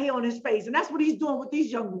 Don't got hair on his face. And that's what he's doing with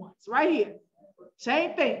these young ones right here.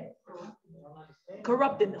 Same thing.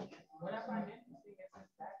 Corrupting them. What I find interesting is his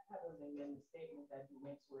backpedaling in the statement that he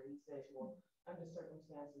makes where he says, well, under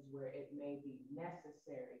circumstances where it may be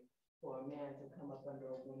necessary for a man to come up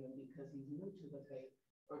under a woman because he's new to the faith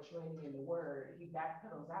or training in the word, he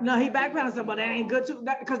backpedals out. No, he backpedals, but that ain't good too,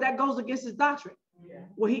 because that goes against his doctrine. Yeah.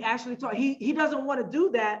 Well, he actually taught, he doesn't want to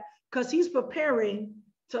do that because he's preparing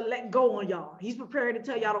to let go on y'all. He's preparing to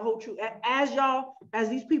tell y'all the whole truth. As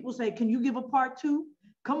these people say, can you give a part two?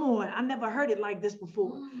 Come on, I never heard it like this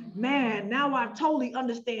before. Man, now I totally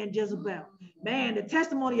understand Jezebel. Man, the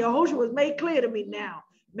testimony of Yahoshua was made clear to me now.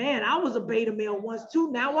 Man, I was a beta male once too.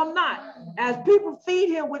 Now I'm not. As people feed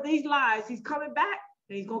him with these lies, he's coming back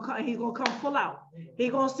and he's gonna come full out.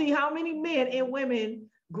 He's gonna see how many men and women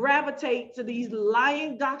gravitate to these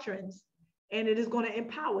lying doctrines, and it is going to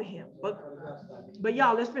empower him. But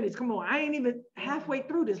y'all, let's finish. Come on, I ain't even halfway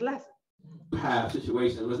through this lesson. Have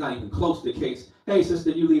situation. It was not even close to the case. Hey, sister,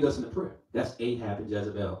 you lead us in the prayer. That's Ahab and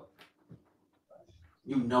Jezebel.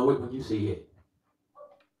 You know it when you see it.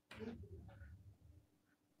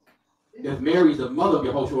 If Mary's the mother of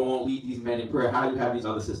Yahoshua won't lead these men in prayer, how do you have these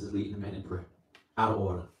other sisters leading the men in prayer? Out of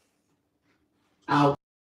order. Out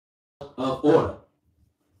of order.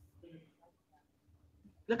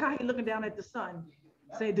 Look how he's looking down at the son.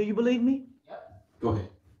 Say, do you believe me? Go ahead.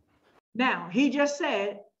 Now, he just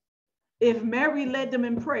said, if Mary led them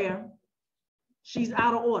in prayer, she's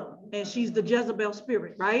out of order and she's the Jezebel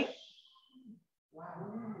spirit, right?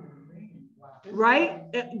 Right?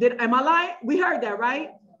 Am I lying? We heard that,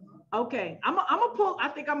 right? Okay. I'm gonna pull, I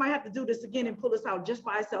think I might have to do this again and pull this out just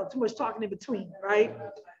by itself. Too much talking in between, right?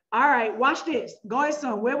 All right, watch this. Go ahead,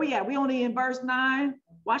 son. Where we at? We only in verse 9.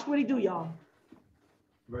 Watch what he do, y'all.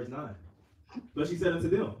 Verse 9. But she said unto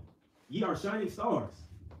them, ye are shining stars.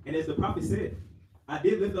 And as the prophet said, I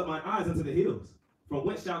did lift up my eyes unto the hills. From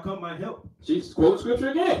whence shall come my help? She's quoting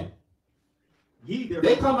scripture again. Ye therefore,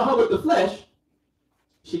 they come to her with the flesh.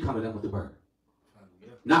 She come to them with the word.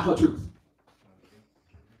 Not her truth.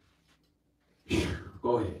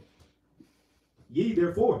 Go ahead. Ye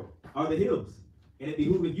therefore are the hills, and it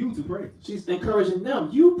behooveth you to pray. She's encouraging them.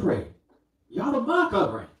 You pray. Y'all are my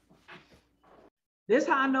covering. This is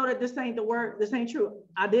how I know that this ain't the word. This ain't true.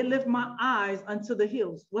 I did lift my eyes unto the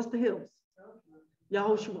hills. What's the hills?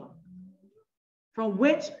 Yahoshua. From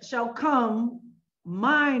which shall come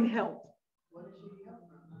mine help.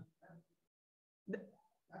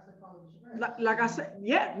 Like I said,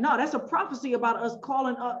 yeah, no, that's a prophecy about us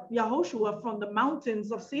calling up Yahoshua from the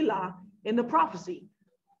mountains of Selah in the prophecy.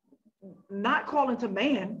 Not calling to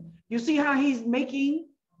man. You see how he's making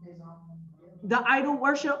the idol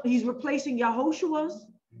worship? He's replacing Yahoshua's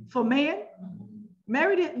for man.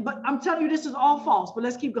 Married it, but I'm telling you, this is all false. But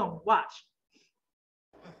let's keep going. Watch.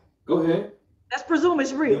 Go ahead. Let's presume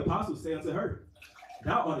it's The real. apostles say unto her,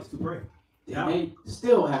 thou oughtest to pray. They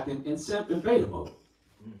still acting in beta mode.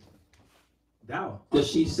 Thou. Does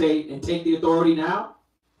she say and take the authority now?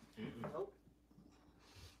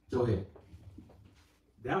 Go ahead.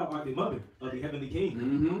 Thou art the mother of the heavenly king.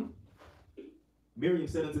 Mm-hmm. Miriam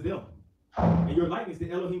said unto them, and your likeness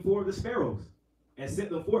the Elohim for the sparrows, and sent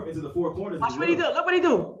them forth into the four corners. Watch what he do. Look what he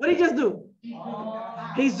do. What did he just do?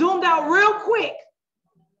 He zoomed out real quick.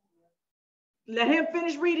 Let him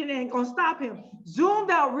finish reading and ain't gonna stop him. Zoomed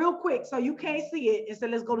out real quick so you can't see it and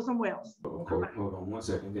said, let's go to somewhere else. Hold on 1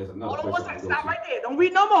 second. There's another Hold on place 1 I second. wanna Stop go right there. Don't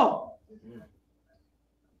read no more.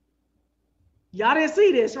 Y'all didn't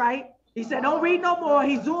see this, right? He said, don't read no more.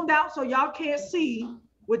 He zoomed out so y'all can't see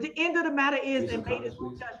what the end of the matter is and made his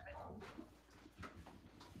full judgment.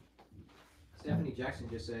 Stephanie Jackson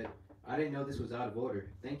just said, I didn't know this was out of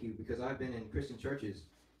order. Thank you, because I've been in Christian churches,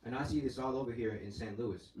 and I see this all over here in St.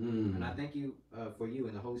 Louis. And I thank you for you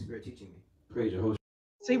and the Holy Spirit teaching me. Praise Yahoshua.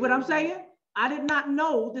 See what I'm saying? I did not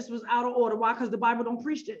know this was out of order. Why? Because the Bible don't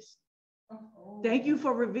preach this. Thank you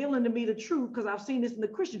for revealing to me the truth, because I've seen this in the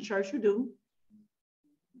Christian church. You do.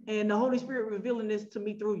 And the Holy Spirit revealing this to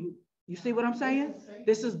me through you. You see what I'm saying?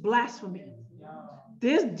 This is blasphemy.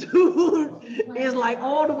 This dude is like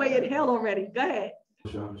all the way in hell already. Go ahead.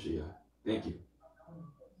 Thank you.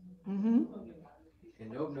 Mm-hmm.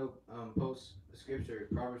 And Nob posts the scripture,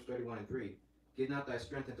 Proverbs 31:3. Give not thy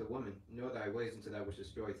strength into woman, nor thy ways into that which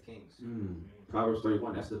destroyeth kings. Proverbs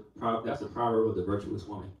 31. That's the proverb of the virtuous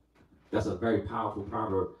woman. That's a very powerful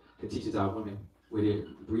proverb that teaches our women where their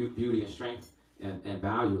beauty and strength and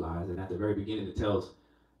value lies. And at the very beginning, it tells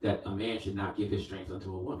that a man should not give his strength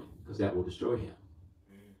unto a woman, because that will destroy him.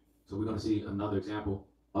 So we're going to see another example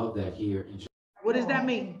of that here in. What does that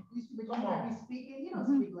mean? He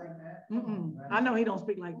don't speak like that. I know he don't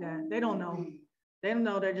speak like that. They don't know. They don't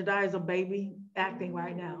know that Jediyah is a baby acting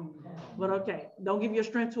right now. But okay, don't give your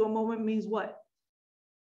strength to a woman means what?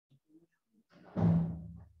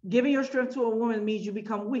 Giving your strength to a woman means you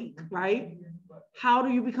become weak, right? How do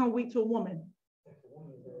you become weak to a woman?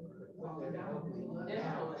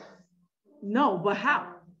 No, but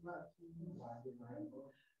how?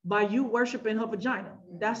 By you worshiping her vagina.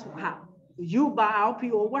 That's how. You buy our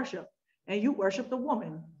pure worship, and you worship the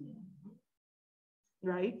woman,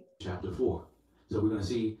 right? Chapter 4. So we're going to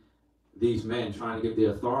see these men trying to give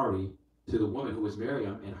their authority to the woman who is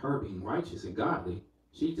Miriam, and her being righteous and godly.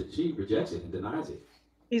 She rejects it and denies it.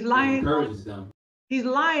 He's lying. Encourages them. He's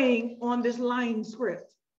lying on this lying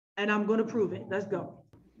script, and I'm going to prove it. Let's go.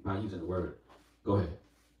 By using the word. Go ahead.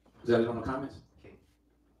 Is that it on the comments? Okay.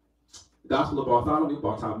 Gospel of Bartholomew,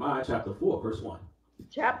 Bartholomew, chapter 4, verse 1.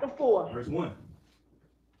 Chapter 4. Verse 1.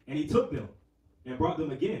 And he took them and brought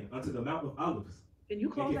them again unto the Mount of Olives. Can you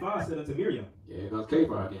call and Khai said unto Miriam. Yeah, it goes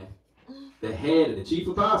Khai again. The head of the chief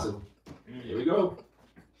apostle. Here we go.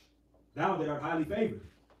 Thou that art highly favored,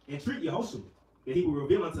 entreat Yahoshua, that he will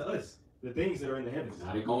reveal unto us the things that are in the heavens.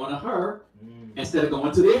 Now they're going to her instead of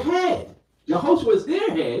going to their head. Yahoshua is their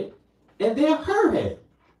head, and they're her head.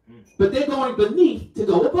 But they're going beneath to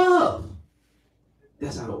go above.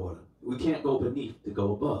 That's out of order. We can't go beneath to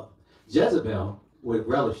go above. Jezebel would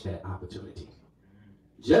relish that opportunity.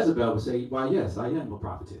 Jezebel would say, why, yes, I am a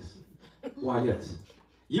prophetess. Why, yes.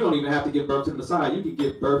 You don't even have to give birth to the Messiah. You can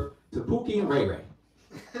give birth to Pookie and Ray Ray.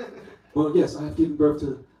 Well, yes, I have given birth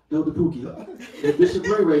to Elder Pookie and Bishop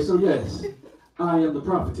Ray Ray, so yes, I am the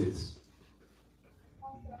prophetess.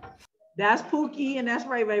 That's Pookie and that's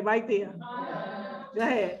Ray Ray right there. Go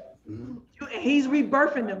ahead. He's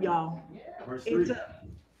rebirthing them, y'all. Verse 3.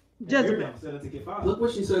 Jezebel. Look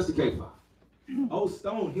what she says to Khai. O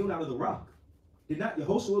stone hewn out of the rock. Did not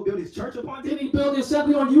Yahoshua build his church upon thee? Did he build his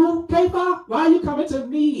assembly on you, Khai? Why are you coming to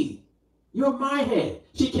me? You're my head.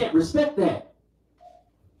 She can't respect that.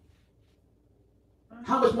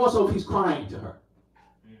 How much more so if he's crying to her?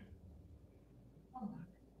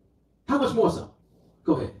 How much more so?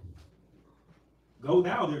 Go ahead. Go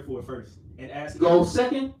thou therefore first and ask. Go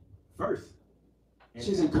second? First.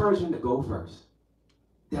 She's encouraging him to go first.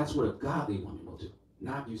 That's what a godly woman will do.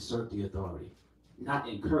 Not usurp the authority. Not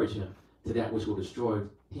encourage him to that which will destroy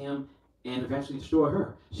him and eventually destroy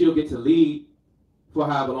her. She'll get to lead for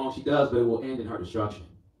however long she does, but it will end in her destruction.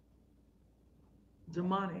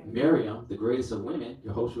 Demonic. Miriam, the greatest of women,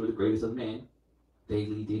 Yahoshua, the greatest of men, they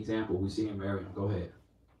lead the example. We see in Miriam. Go ahead.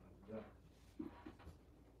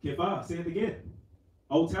 Khai, say it again.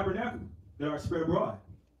 O tabernacle that are spread abroad.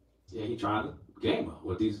 Yeah, he trying to game her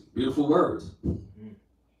with these beautiful words.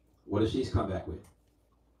 What does she come back with?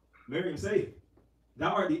 Miriam say,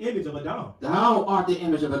 thou art the image of Adam. Thou art the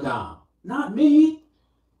image of Adam. Not me.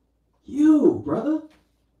 You, brother.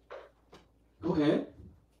 Go ahead.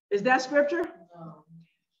 Is that scripture?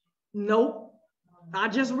 Nope. I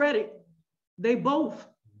just read it. They both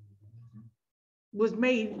was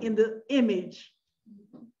made in the image.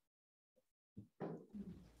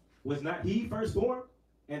 Was not he firstborn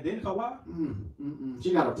and then Khai?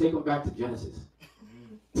 She got to take him back to Genesis.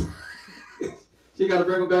 She got to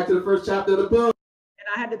bring him back to the first chapter of the book. And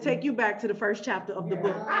I had to take you back to the first chapter of the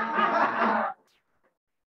book.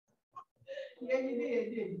 Yeah, you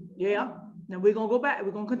did, didn't you? Yeah. Now we're going to go back.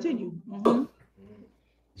 We're going to continue.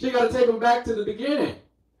 She got to take him back to the beginning.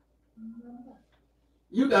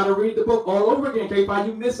 You got to read the book all over again, Khai.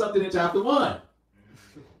 You missed something in chapter 1.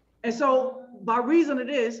 And so by reason of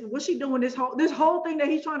this, what's she doing? This whole thing that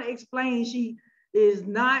he's trying to explain, she is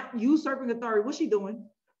not usurping authority. What's she doing?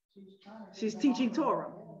 She's teaching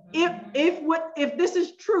Torah. If this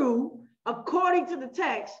is true, according to the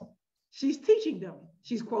text, she's teaching them.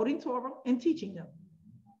 She's quoting Torah and teaching them.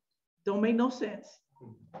 Don't make no sense.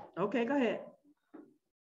 Okay, go ahead.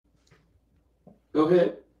 Go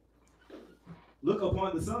ahead. Look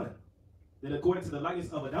upon the sun, that according to the likeness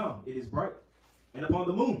of Adam, it is bright, and upon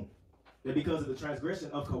the moon, that because of the transgression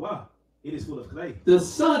of Khai, it is full of clay. The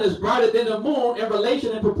sun is brighter than the moon in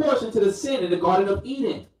relation and proportion to the sin in the Garden of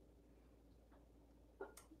Eden.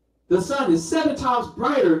 The sun is 7 times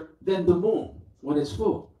brighter than the moon when it's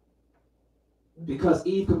full, because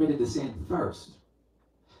Eve committed the sin first.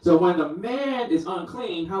 So when a man is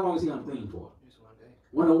unclean, how long is he unclean for? Just 1 day.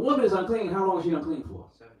 When a woman is unclean, how long is she unclean for?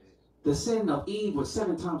 7 days. The sin of Eve was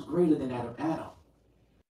 7 times greater than that of Adam.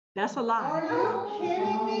 That's a lie. Are you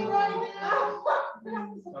kidding me right now?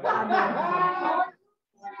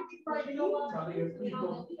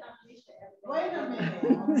 Wait a minute.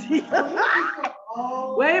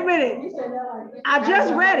 Wait a minute. I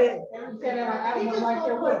just read it.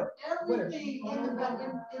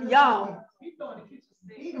 Y'all,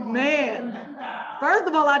 man, first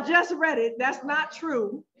of all, I just read it. That's not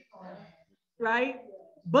true, right?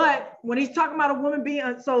 But when he's talking about a woman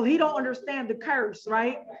being, so he don't understand the curse,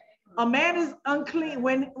 right? A man is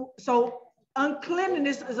unclean so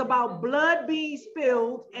uncleanliness is about blood being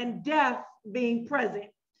spilled and death being present.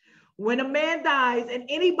 When a man dies and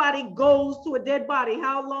anybody goes to a dead body,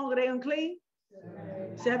 how long are they unclean?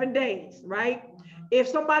 7 days, right? If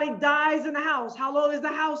somebody dies in the house, how long is the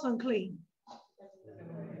house unclean?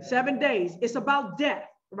 7 days. It's about death,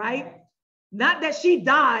 right? Not that she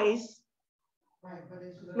dies,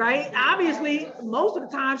 right? Obviously, most of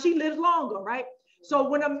the time she lives longer, right? So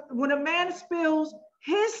when a man spills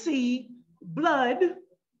his seed, blood,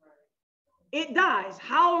 it dies.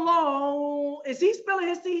 How long is he spilling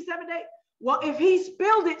his seed? 7 days? Well, if he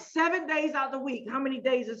spilled it 7 days out of the week, how many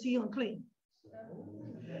days is he unclean?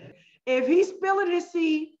 If he's spilling his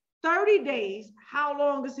seed 30 days, how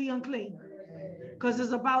long is he unclean? Because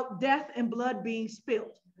it's about death and blood being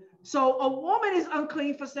spilled. So a woman is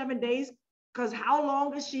unclean for 7 days because how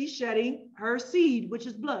long is she shedding her seed, which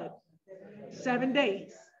is blood? 7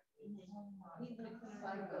 days.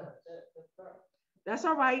 That's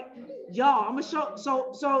all right. Y'all, I'm gonna show,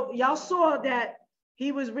 so y'all saw that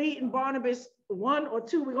he was reading Barnabas 1 or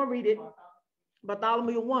 2. We're gonna read it,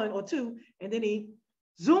 Bartholomew 1 or 2, and then he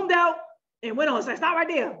zoomed out and went on. So stop right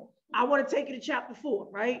there. I want to take you to chapter 4,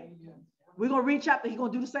 right? We're gonna read chapter. He's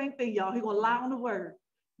gonna do the same thing, y'all. He's gonna lie on the word.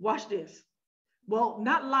 Watch this. Well,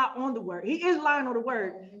 not lie on the word. He is lying on the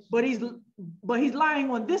word, but he's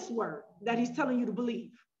lying on this word that he's telling you to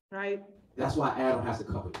believe, right? That's why Adam has to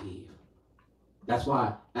cover Eve. That's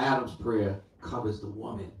why Adam's prayer covers the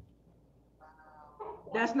woman.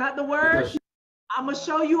 That's not the word. I'm going to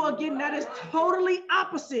show you again that is totally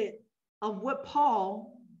opposite of what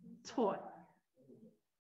Paul taught.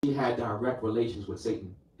 He had direct relations with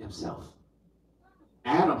Satan himself.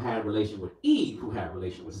 Adam had a relation with Eve, who had a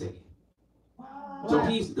relation with Satan. So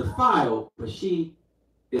he's defiled, but she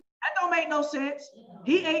is. That don't make no sense.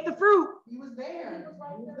 He ate the fruit. He was there.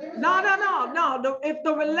 No.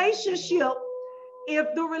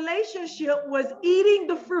 If the relationship was eating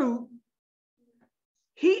the fruit,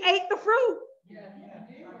 he ate the fruit.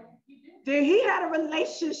 Then he had a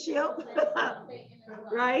relationship,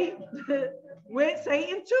 right, with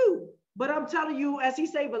Satan too. But I'm telling you, as he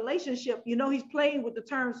say relationship, you know, he's playing with the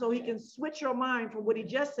term so he can switch your mind from what he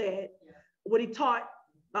just said, what he taught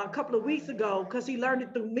a couple of weeks ago, because he learned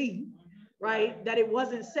it through me, right, that it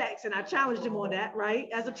wasn't sex. And I challenged him on that, right,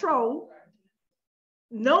 as a troll,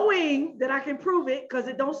 knowing that I can prove it, because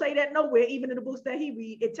it don't say that nowhere, even in the books that he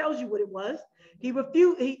read, it tells you what it was. He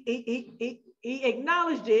refused, he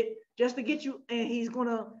acknowledged it just to get you, and he's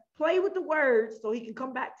gonna play with the words so he can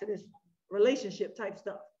come back to this relationship type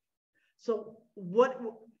stuff. So what's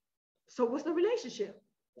the relationship?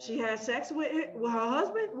 She had sex with her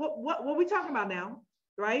husband? What are we talking about now,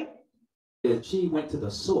 right? She went to the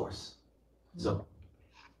source. So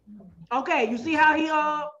okay, you see how he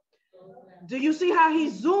do you see how he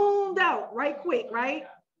zoomed out right quick, right?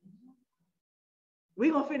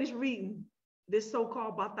 We're gonna finish reading this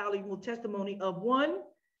so-called Bartholomew testimony of one,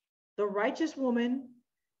 the righteous woman,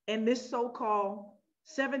 and this so-called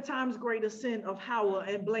 7 times greater sin of YAHWEH,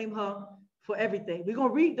 and blame her for everything. We're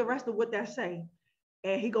gonna read the rest of what that say,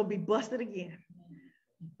 and he gonna be busted again.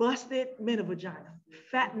 Busted men of vagina,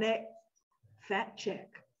 fat neck, fat check.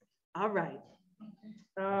 All right.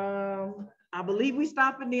 I believe we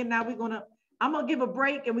stopping there. Now I'm gonna give a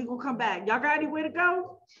break and we're gonna come back. Y'all got anywhere to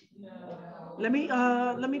go? No. Let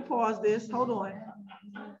me pause this. Hold on.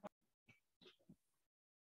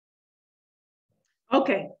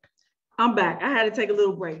 Okay, I'm back. I had to take a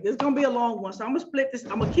little break. This is gonna be a long one, so I'm gonna split this.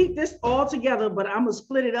 I'm gonna keep this all together, but I'm gonna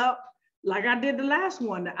split it up like I did the last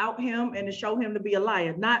one, to out him and to show him to be a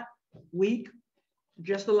liar, not weak,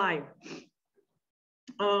 just a liar.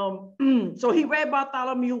 So he read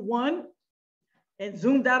Bartholomew 1 and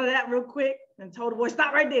zoomed out of that real quick and told the boy,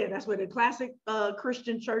 stop right there. That's what the classic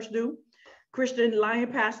Christian church do, Christian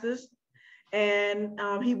lying pastors. And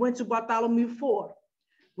he went to Bartholomew 4.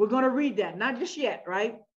 We're going to read that, not just yet,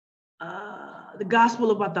 right? The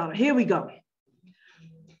Gospel of Bartholomew. Here we go.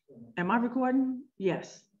 Am I recording?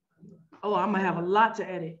 Yes. Oh, I'm going to have a lot to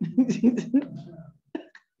edit.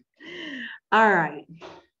 All right.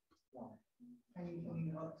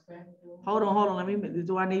 Hold on.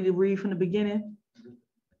 Do I need to read from the beginning?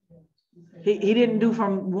 He didn't do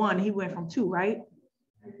from 1. He went from 2, right?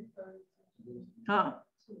 Huh?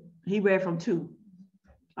 He read from 2.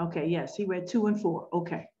 Okay, yes, he read 2 and 4.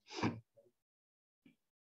 Okay.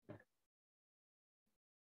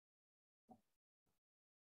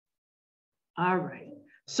 All right.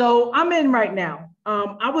 So I'm in right now.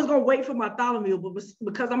 I was gonna wait for Bartholomew, but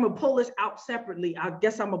because I'm gonna pull this out separately, I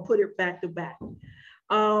guess I'm gonna put it back to back.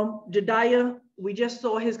 Jediyah, we just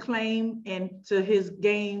saw his claim and to his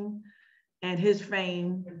game and his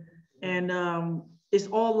fame, and it's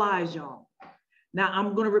all lies, y'all. Now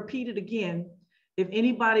I'm gonna repeat it again. If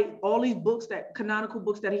anybody, all these books, that canonical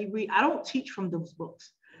books that he read, I don't teach from those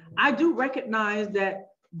books. I do recognize that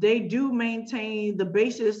they do maintain the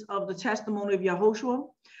basis of the testimony of Yahoshua.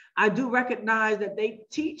 I do recognize that they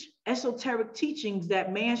teach esoteric teachings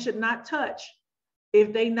that man should not touch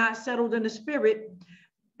if they not settled in the spirit.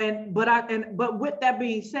 But with that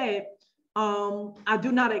being said, I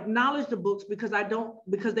do not acknowledge the books because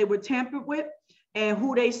they were tampered with, and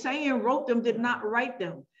who they saying wrote them did not write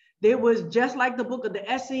them. There was just like the book of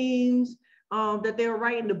the Essenes that they were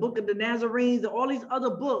writing, the book of the Nazarenes, and all these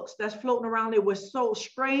other books that's floating around there were so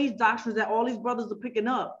strange doctrines that all these brothers are picking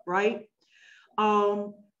up, right?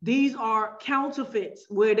 These are counterfeits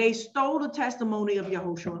where they stole the testimony of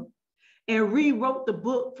Yahushua and rewrote the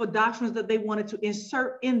book for doctrines that they wanted to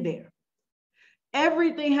insert in there.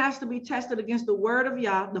 Everything has to be tested against the word of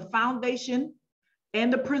Yah, the foundation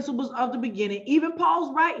and the principles of the beginning, even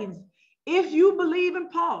Paul's writings. If you believe in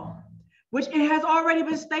Paul, which it has already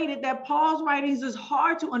been stated that Paul's writings is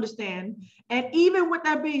hard to understand. And even with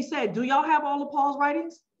that being said, do y'all have all of Paul's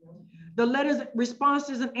writings? The letters,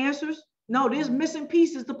 responses, and answers? No, there's missing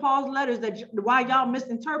pieces to Paul's letters that why y'all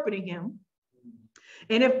misinterpreting him.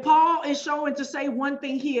 And if Paul is showing to say one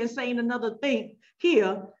thing here and saying another thing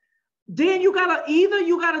here, then you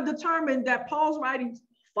gotta determine that Paul's writings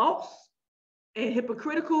false and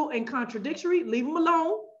hypocritical and contradictory, leave them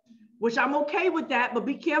alone, which I'm okay with that, but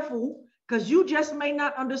be careful because you just may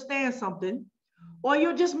not understand something or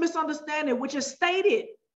you're just misunderstanding, which is stated.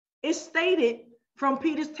 It's stated from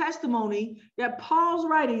Peter's testimony that Paul's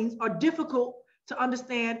writings are difficult to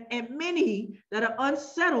understand, and many that are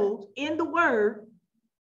unsettled in the word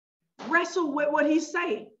wrestle with what he's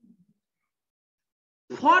saying.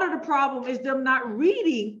 Part of the problem is them not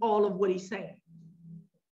reading all of what he's saying.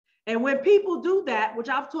 And when people do that, which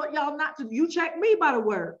I've taught y'all not to, you check me by the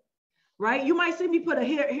word, right? You might see me put a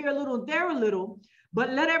here a little, there a little,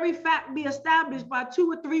 but let every fact be established by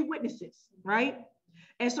 2 or 3 witnesses, right?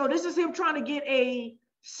 And so this is him trying to get a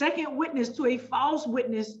second witness to a false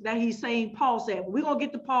witness that he's saying Paul said. We're going to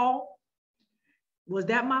get to Paul. Was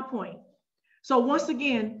that my point? So once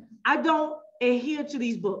again, I don't adhere to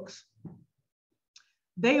these books.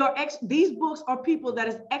 These books are people that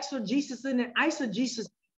is exegesis and eisegesis,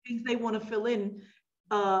 things they want to fill in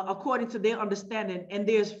according to their understanding. And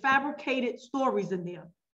there's fabricated stories in there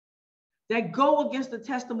that go against the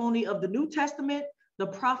testimony of the New Testament, the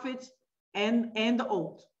prophets, and the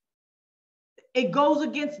Old. It goes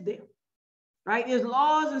against them, right? There's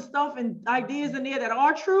laws and stuff and ideas in there that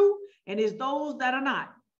are true, and there's those that are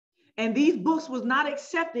not. And these books was not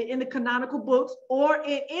accepted in the canonical books or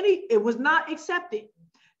in it was not accepted.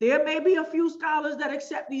 There may be a few scholars that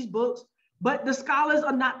accept these books, but the scholars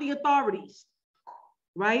are not the authorities,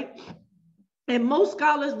 right? And most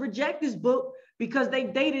scholars reject this book because they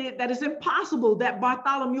dated it that it's impossible that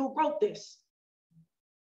Bartholomew wrote this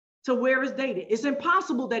to where it's dated. It's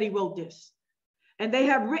impossible that he wrote this. And they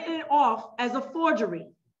have written it off as a forgery.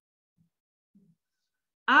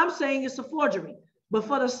 I'm saying it's a forgery, but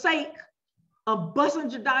for the sake of busting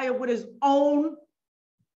Jediyah with his own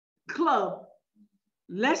club,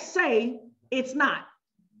 let's say it's not,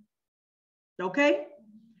 okay?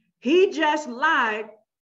 He just lied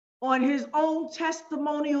on his own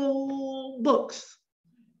testimonial books.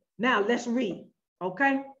 Now let's read,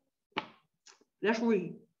 okay? Let's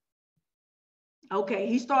read. Okay,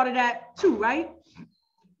 he started at 2, right?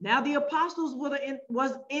 Now the apostles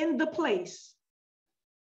was in the place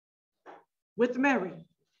with Mary.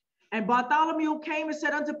 And Bartholomew came and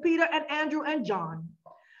said unto Peter and Andrew and John,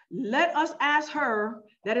 let us ask her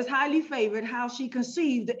that is highly favored how she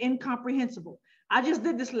conceived the incomprehensible. I just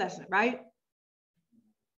did this lesson, right?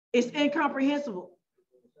 It's incomprehensible.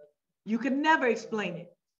 You can never explain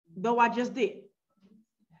it, though I just did.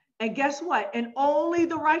 And guess what? And only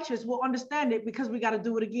the righteous will understand it because we got to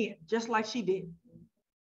do it again, just like she did,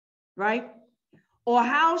 right? Or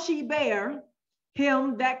how she bare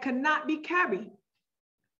him that cannot be carried,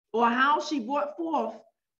 or how she brought forth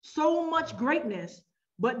so much greatness,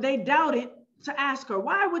 but they doubted to ask her.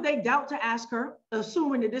 Why would they doubt to ask her,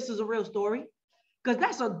 assuming that this is a real story? Because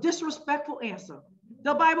that's a disrespectful answer.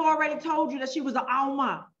 The Bible already told you that she was an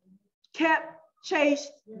alma, kept,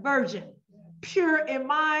 chaste virgin, pure in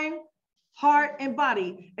mind, heart, and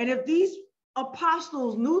body. And if these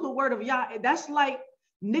apostles knew the word of Yah, that's like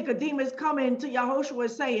Nicodemus coming to Yahoshua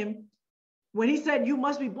saying, when he said, you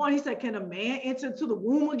must be born, he said, can a man enter into the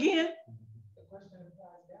womb again?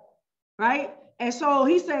 Right? And so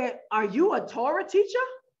he said, are you a Torah teacher?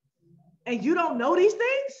 And you don't know these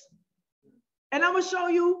things? And I'm going to show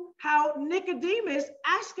you how Nicodemus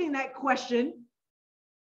asking that question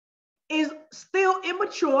is still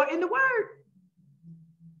immature in the word.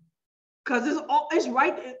 Because it's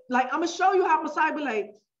right. Like, I'm going to show you how Messiah be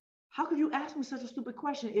like, how could you ask me such a stupid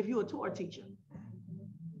question if you're a Torah teacher?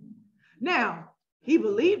 Now, he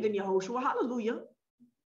believed in Yahushua, hallelujah.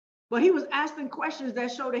 But he was asking questions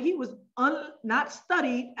that show that he was not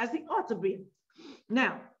studied as he ought to be.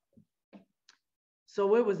 Now, so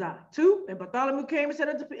where was I? 2, and Bartholomew came and said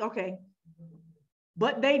unto Peter, okay.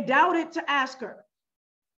 But they doubted to ask her.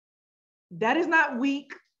 That is not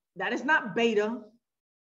weak. That is not beta.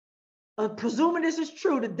 Presuming this is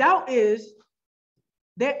true, the doubt is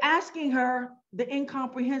they're asking her the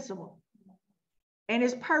incomprehensible. And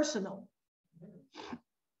it's personal.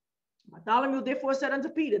 Bartholomew therefore said unto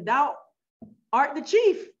Peter, thou art the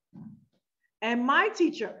chief and my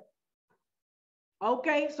teacher.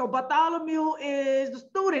 Okay, so Bartholomew is the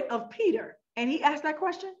student of Peter, and he asked that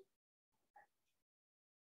question.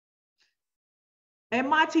 And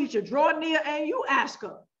my teacher, draw near and you ask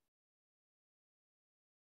her.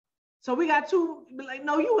 So we got 2, like,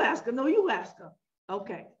 no, you ask her, no, you ask her.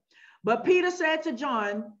 Okay, but Peter said to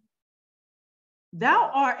John,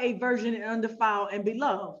 thou art a virgin and undefiled and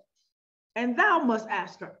beloved, and thou must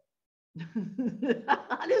ask her.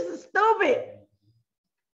 This is stupid.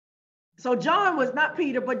 So John was not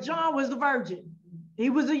Peter, but John was the virgin. He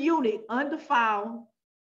was a eunuch, undefiled.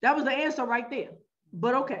 That was the answer right there.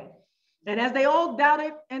 But okay. And as they all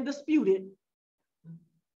doubted and disputed,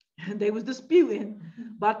 and they was disputing,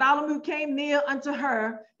 Bartholomew came near unto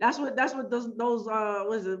her. That's what those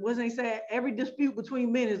what they say? Every dispute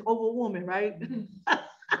between men is over a woman, right?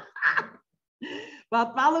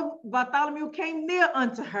 Bartholomew came near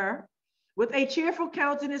unto her with a cheerful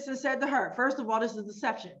countenance and said to her, first of all, this is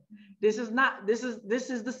deception. This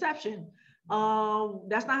is deception.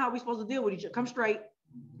 That's not how we're supposed to deal with each other. Come straight.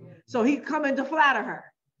 So he's coming to flatter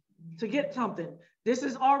her, to get something. This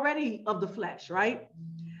is already of the flesh, right?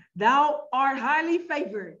 Thou art highly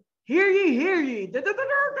favored. Hear ye, hear ye.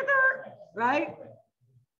 Right?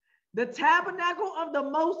 The tabernacle of the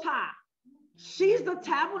Most High. She's the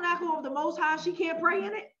tabernacle of the Most High. She can't pray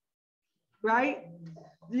in it. Right?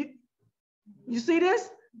 You see this?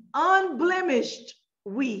 Unblemished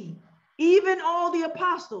we, even all the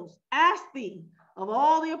apostles, ask thee, of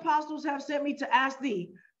all the apostles have sent me to ask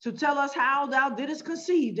thee, to tell us how thou didst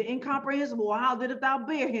conceive the incomprehensible, or how didst thou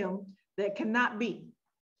bear him that cannot be.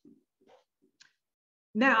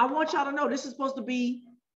 Now, I want y'all to know this is supposed to be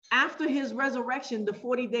after his resurrection, the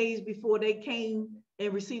 40 days before they came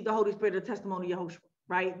and received the Holy Spirit, the testimony of Yahushua,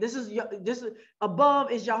 right? This is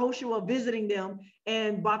above is Yahushua visiting them,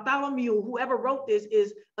 and Bartholomew, whoever wrote this,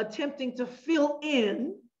 is attempting to fill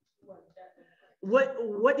in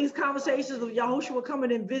what these conversations of Yahushua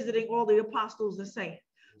coming and visiting all the apostles are saying.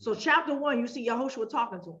 So chapter 1, you see Yahushua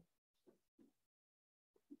talking to him.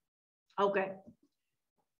 Okay.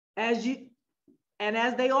 As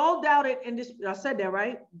they all doubted, and this, I said that,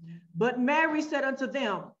 right? But Mary said unto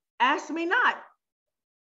them, ask me not,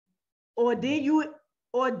 or do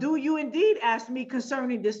you indeed ask me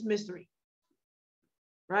concerning this mystery?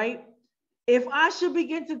 Right? If I should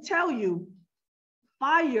begin to tell you,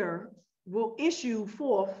 fire will issue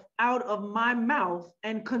forth out of my mouth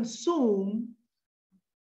and consume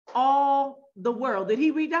all the world. Did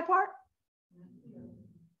he read that part?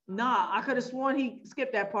 Nah, I could have sworn he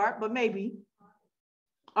skipped that part, but maybe.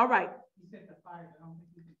 All right.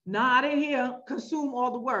 Nah, I didn't hear consume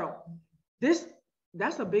all the world.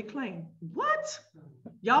 That's a big claim. What?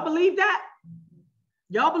 Y'all believe that?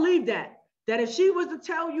 Y'all believe that? That if she was to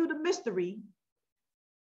tell you the mystery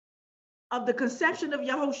of the conception of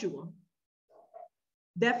Yahushua,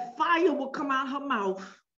 that fire will come out her mouth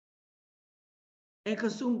and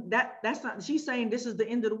consume that. That's not, she's saying this is the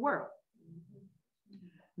end of the world.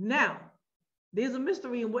 Now, there's a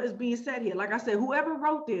mystery in what is being said here. Like I said, whoever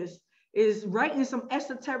wrote this is writing some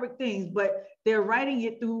esoteric things, but they're writing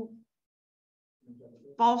it through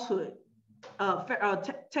falsehood,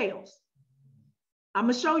 tales. I'm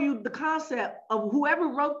going to show you the concept of whoever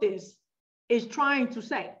wrote this is trying to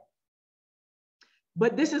say.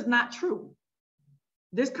 But this is not true.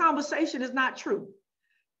 This conversation is not true.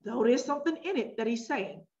 Though there's something in it that he's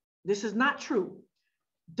saying. This is not true.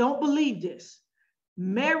 Don't believe this.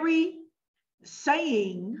 Mary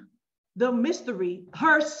saying the mystery,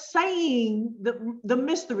 her saying the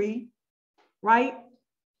mystery, right?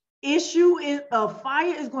 Issue is a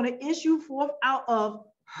fire is going to issue forth out of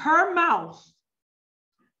her mouth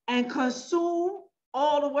and consume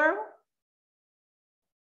all the world.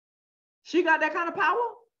 She got that kind of power.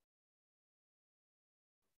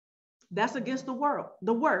 That's against the word.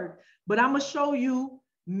 But I'm going to show you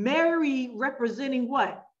Mary representing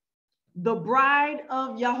what? The bride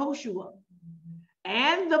of Yahushua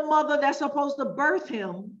and the mother that's supposed to birth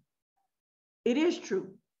him. It is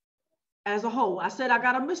true as a whole. I said I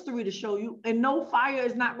got a mystery to show you, and no fire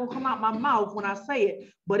is not going to come out my mouth when I say it,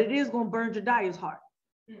 but it is going to burn Jediyah's heart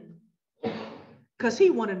because he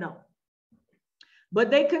want to know.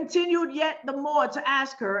 But they continued yet the more to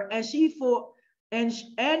ask her, and she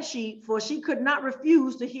could not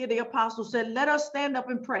refuse to hear the apostle said, let us stand up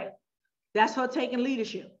and pray. That's her taking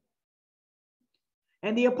leadership.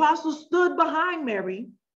 And the apostle stood behind Mary.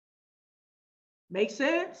 Makes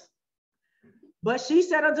sense? But she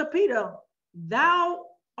said unto Peter, thou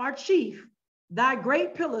art chief, thy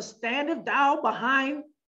great pillar standeth thou behind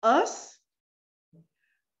us?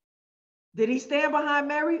 Did he stand behind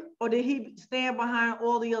Mary, or did he stand behind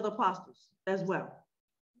all the other apostles as well?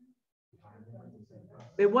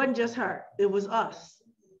 It wasn't just her, it was us.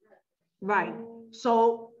 Right.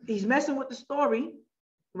 So he's messing with the story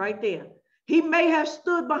right there. He may have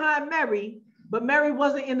stood behind Mary, but Mary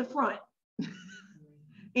wasn't in the front.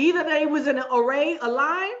 Either they was in an array, a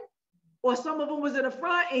line, or some of them was in the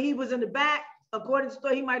front and he was in the back. According to the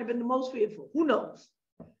story, he might have been the most fearful. Who knows?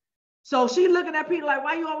 So she looking at Peter like,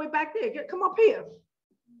 why you always back there? Come up here.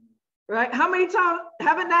 Right? How many times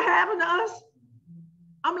haven't that happened to us?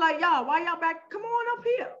 I'm like, y'all, why y'all back? Come on up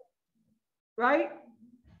here. Right?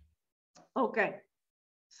 Okay.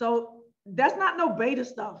 So that's not no beta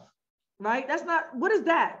stuff. Right? That's not, what is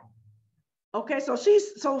that? Okay, so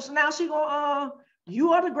now she go,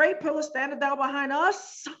 you are the great pillar standing down behind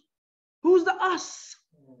us. Who's the us?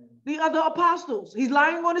 The other apostles. He's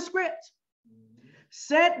lying on the script.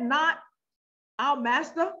 Said not our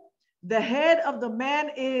master, the head of the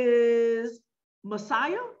man is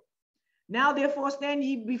Messiah. Now therefore stand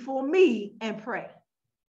ye before me and pray.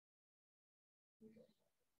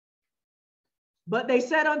 But they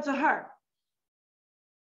said unto her,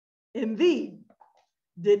 indeed,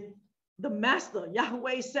 did the master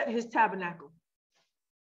Yahweh set his tabernacle.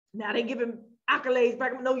 Now they give him accolades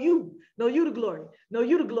back. No, you the glory. No,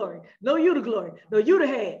 you the glory. No, you the glory. No, you the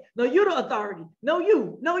head. No, you the authority. No,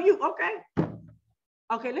 you. Okay.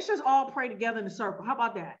 Okay, let's just all pray together in a circle. How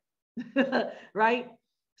about that? Right?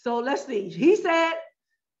 So let's see. He said,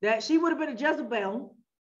 that she would have been a Jezebel.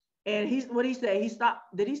 And he's what he said, he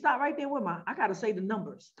stopped. Did he stop right there with I gotta say the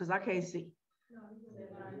numbers because I can't see.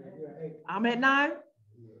 I'm at 9.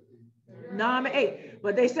 No, I'm at 8.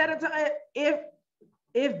 But they said unto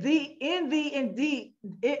if thee in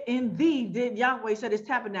thee did Yahweh set his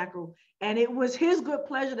tabernacle, and it was his good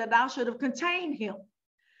pleasure that thou should have contained him,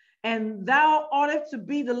 and thou oughtest to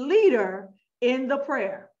be the leader in the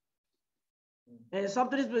prayer. And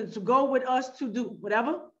something is to go with us to do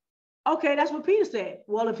whatever. Okay, that's what Peter said.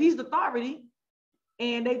 Well, if he's the authority,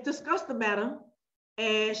 and they discussed the matter,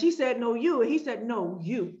 and she said, no, you, and he said, no,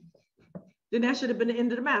 you, then that should have been the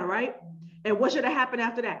end of the matter, right? And what should have happened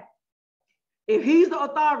after that? If he's the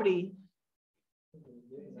authority,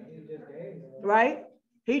 right?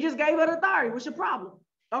 He just gave her the authority. What's your problem?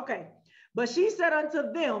 Okay. But she said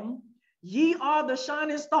unto them, ye are the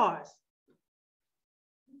shining stars.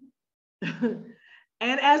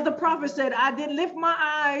 And as the prophet said, I did lift my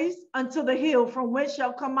eyes unto the hill from whence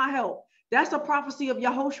shall come my help. That's a prophecy of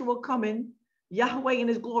Yahoshua coming, Yahweh in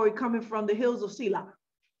his glory coming from the hills of Selah.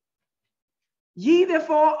 Ye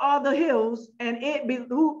therefore are the hills, and it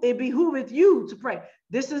behooveth you to pray.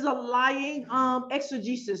 This is a lying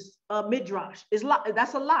exegesis midrash.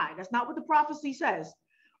 That's a lie. That's not what the prophecy says.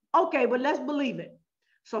 Okay, but let's believe it.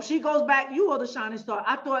 So she goes back, you are the shining star.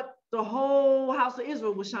 I thought the whole house of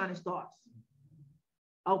Israel was shining stars.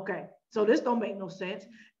 Okay, so this don't make no sense.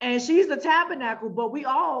 And she's the tabernacle, but we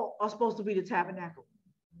all are supposed to be the tabernacle,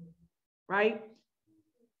 right?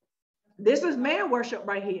 This is man worship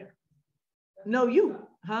right here. No, you,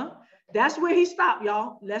 huh? That's where he stopped,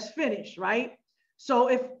 y'all. Let's finish, right?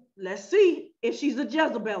 So let's see if she's a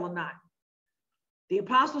Jezebel or not. The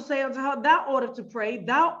apostles say unto her, thou oughtest to pray,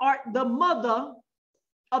 thou art the mother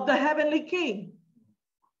of the heavenly King.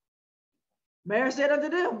 Mary said unto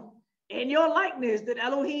them, in your likeness did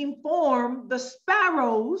Elohim form the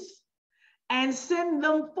sparrows and send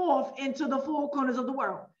them forth into the four corners of the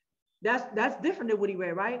world. That's different than what he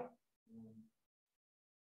read, right?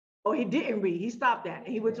 Oh, he didn't read. He stopped that.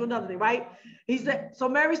 And he went to another thing, right? He said, so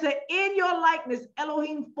Mary said, in your likeness,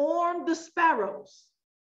 Elohim formed the sparrows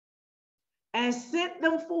and sent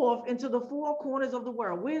them forth into the four corners of the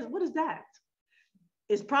world. What is that?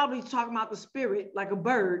 It's probably talking about the spirit, like a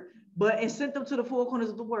bird, but and sent them to the four corners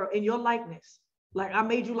of the world in your likeness. Like I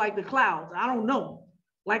made you like the clouds. I don't know.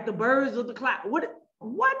 Like the birds of the cloud.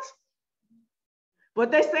 What?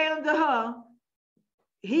 But they say unto her,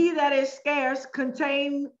 he that is scarce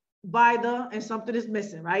contained by and something is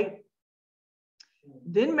missing, right?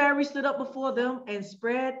 Then Mary stood up before them and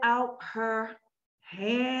spread out her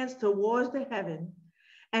hands towards the heaven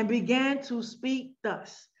and began to speak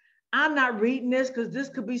thus. I'm not reading this because this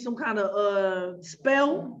could be some kind of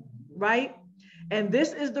spell, right? And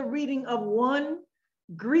this is the reading of one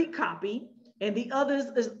Greek copy, and the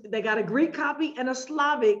others they got a Greek copy and a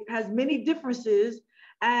Slavic, has many differences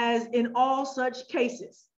as in all such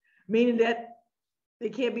cases, meaning that they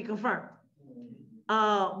can't be confirmed.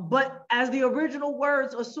 But as the original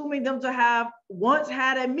words, assuming them to have once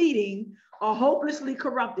had a meeting, are hopelessly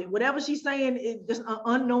corrupted. Whatever she's saying is just an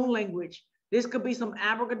unknown language. This could be some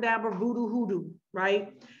abracadabra voodoo hoodoo,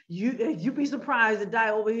 right? You'd be surprised to die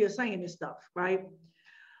over here saying this stuff, right?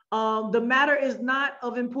 The matter is not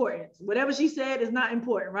of importance. Whatever she said is not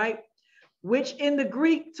important, right? Which in the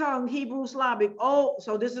Greek tongue, Hebrew, Slavic,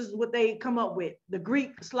 so this is what they come up with. The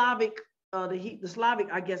Greek, Slavic, the Slavic,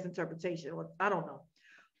 I guess, interpretation, or I don't know.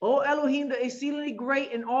 O Elohim, the exceedingly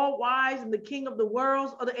great and all wise and the King of the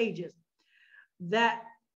worlds of the ages, that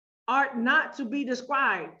art not to be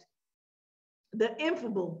described, the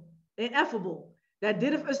ineffable, that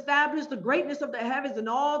did establish the greatness of the heavens and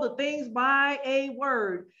all the things by a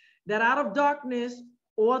word, that out of darkness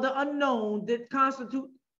or the unknown did constitute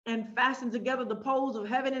and fasten together the poles of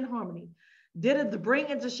heaven in harmony, did it bring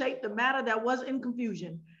into shape the matter that was in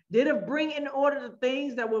confusion, did it bring in order the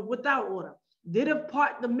things that were without order, did it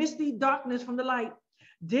part the misty darkness from the light,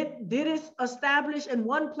 did it establish in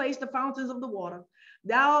one place the fountains of the water,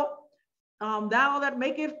 thou that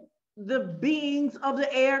maketh the beings of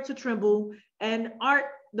the air to tremble, and art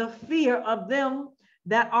the fear of them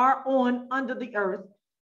that are on under the earth,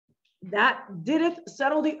 that dideth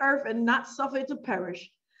settle the earth and not suffer it to perish,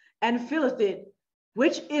 and filleth it,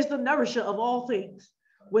 which is the nourisher of all things,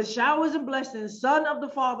 with showers and blessings, Son of the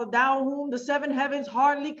Father, thou whom the seven heavens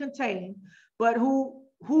hardly contain, but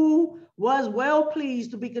who was well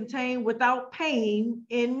pleased to be contained without pain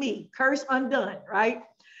in me. Curse undone, right?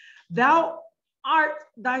 Thou art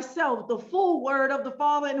thyself the full word of the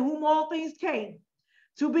Father, in whom all things came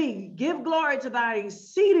to be. Give glory to thy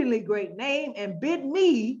exceedingly great name, and bid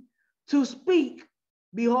me to speak,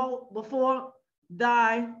 behold, before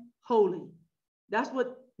thy holy. That's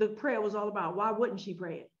what the prayer was all about. Why wouldn't she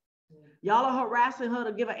pray it? Y'all are harassing her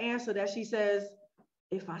to give an answer that she says,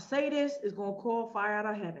 if I say this, it's going to call fire out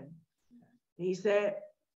of heaven. And he said,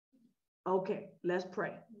 okay, let's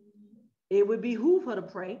pray. It would behoove her to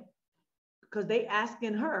pray because they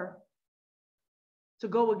asking her to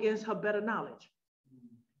go against her better knowledge.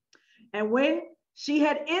 And when she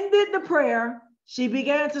had ended the prayer, she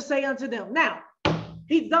began to say unto them, now,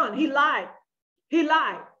 he's done. He lied. He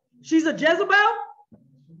lied. She's a Jezebel.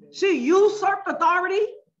 She usurped authority.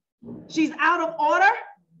 She's out of order.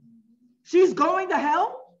 She's going to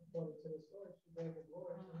hell.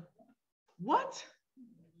 What?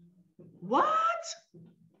 What?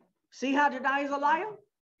 See how Jediyah is a liar?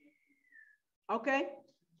 Okay.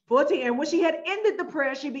 14. And when she had ended the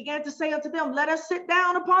prayer, she began to say unto them, let us sit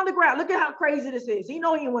down upon the ground. Look at how crazy this is. He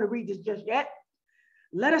know he didn't want to read this just yet.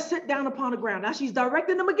 Let us sit down upon the ground. Now she's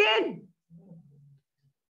directing them again.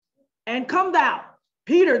 And come thou,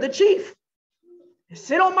 Peter, the chief,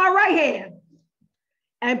 sit on my right hand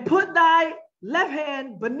and put thy left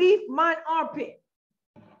hand beneath mine armpit.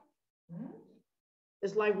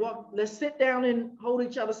 It's like, well, let's sit down and hold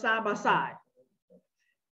each other side by side.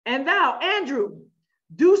 And thou, Andrew,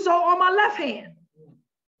 do so on my left hand.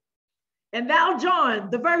 And thou, John,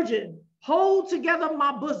 the virgin, hold together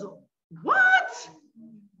my bosom. What?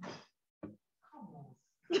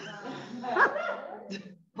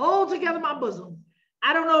 Hold together my bosom.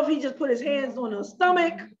 I don't know if he just put his hands on her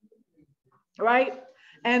stomach, right?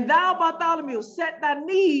 And thou, Bartholomew, set thy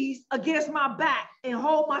knees against my back and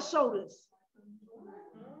hold my shoulders.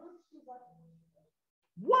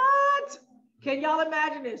 What? Can y'all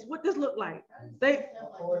imagine this? What this look like? They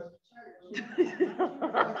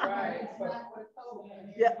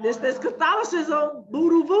yeah, this Catholicism,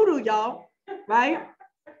 voodoo, y'all, right?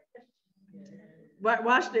 But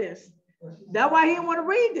watch this. That's why he didn't want to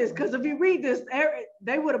read this, because if you read this,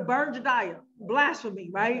 they would have burned Jediyah.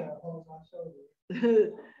 Blasphemy, right?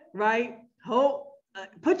 Right?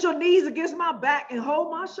 Put your knees against my back and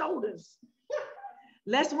hold my shoulders.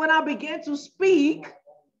 Lest when I begin to speak,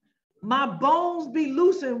 my bones be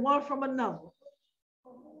loosened one from another.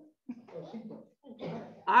 All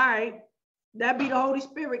right. That be the Holy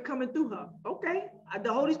Spirit coming through her. Okay.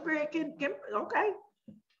 The Holy Spirit can okay.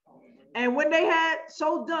 And when they had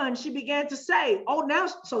so done, she began to say, oh, now,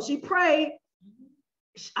 so she prayed.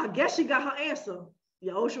 I guess she got her answer.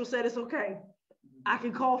 Yahoshua said, it's okay. I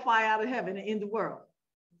can call fire out of heaven and end the world.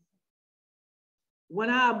 When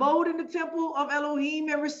I abode in the temple of Elohim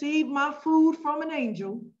and received my food from an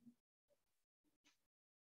angel,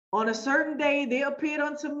 on a certain day there appeared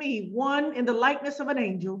unto me one in the likeness of an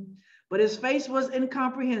angel, but his face was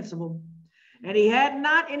incomprehensible. And he had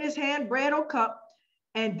not in his hand bread or cup,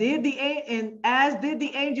 and as did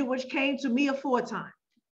the angel which came to me aforetime.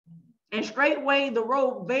 And straightway the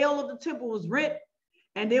veil of the temple was rent,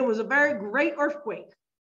 and there was a very great earthquake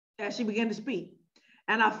as she began to speak.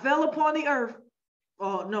 And I fell upon the earth.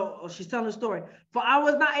 Oh, no, she's telling a story. For I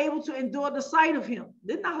was not able to endure the sight of him.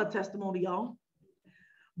 This is not her testimony, y'all.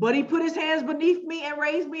 But he put his hands beneath me and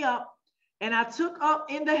raised me up. And I took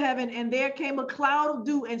up into heaven, and there came a cloud of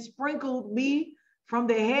dew and sprinkled me from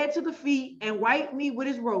the head to the feet and wiped me with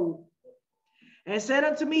his robe. And said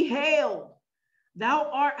unto me, hail, thou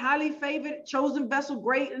art highly favored, chosen vessel,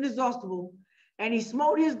 great and inexhaustible. And he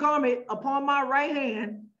smote his garment upon my right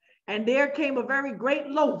hand, and there came a very great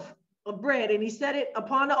loaf of bread, and he set it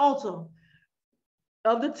upon the altar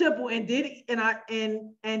of the temple, and did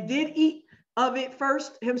eat of it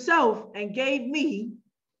first himself, and gave me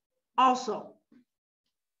also.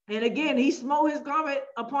 And again, he smote his garment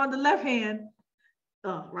upon the left hand,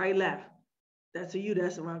 right, left. That's to you,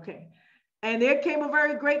 that's okay. And there came a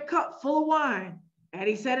very great cup full of wine, and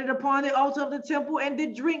he set it upon the altar of the temple, and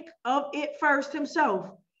did drink of it first himself,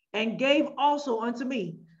 and gave also unto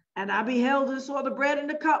me. And I beheld and saw the bread and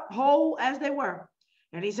the cup whole as they were.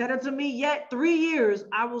 And he said unto me, yet 3 years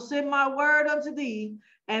I will send my word unto thee,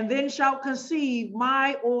 and then shalt conceive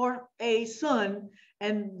a son,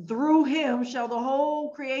 and through him shall the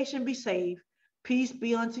whole creation be saved. Peace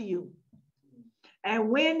be unto you. And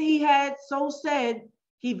when he had so said,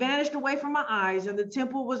 he vanished away from my eyes, and the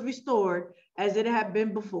temple was restored as it had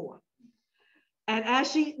been before. And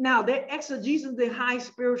as now they're exegesing the high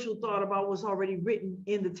spiritual thought about what's already written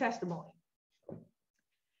in the testimony.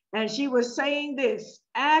 And she was saying this,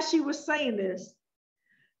 as she was saying this,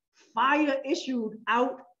 fire issued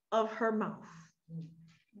out of her mouth.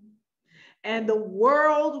 And the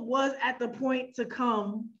world was at the point to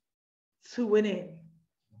come to an end.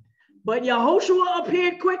 But Yahoshua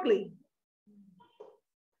appeared quickly.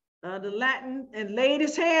 The Latin, and laid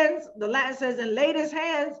his hands, the Latin says, and laid his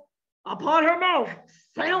hands upon her mouth.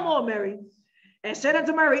 Say no more, Mary. And said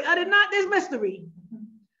unto Mary, utter not this mystery,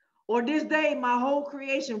 or this day my whole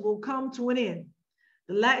creation will come to an end.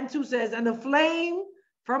 The Latin too says, and the flame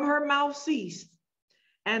from her mouth ceased,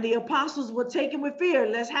 and the apostles were taken with fear,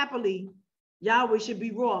 lest happily Yahweh should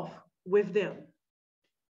be wroth with them.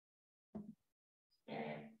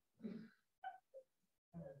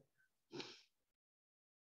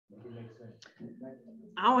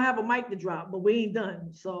 I don't have a mic to drop, but we ain't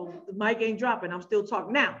done. So the mic ain't dropping. I'm still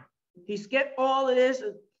talking. Now, he skipped all of this.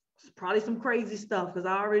 It's probably some crazy stuff because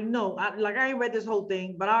I already know. I ain't read this whole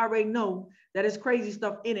thing, but I already know that it's crazy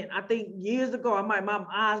stuff in it. I think years ago, my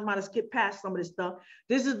eyes might have skipped past some of this stuff.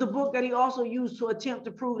 This is the book that he also used to attempt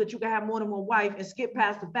to prove that you can have more than one wife and skip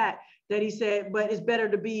past the fact that he said, but it's better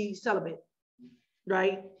to be celibate,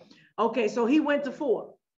 right? Okay, so he went to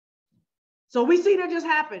 4. So we see that just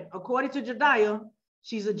happened. According to Jediyah,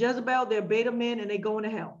 she's a Jezebel, they're beta men, and they going to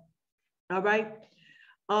hell. All right.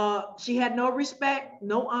 She had no respect,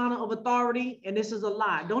 no honor of authority, and this is a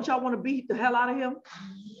lie. Don't y'all want to beat the hell out of him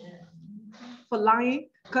for lying?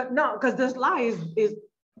 No, because this lie is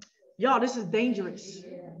y'all, this is dangerous.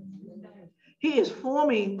 He is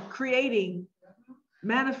forming, creating,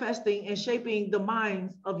 manifesting, and shaping the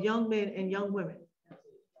minds of young men and young women,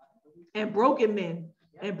 and broken men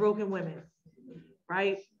and broken women.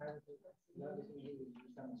 Right?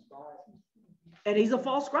 And he's a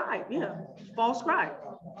false scribe. Yeah, false scribe.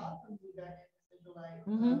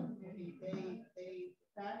 Mm-hmm. They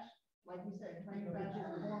bash, like you said, claim to bash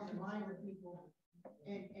the form and mind of people,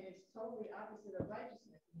 and it's totally opposite of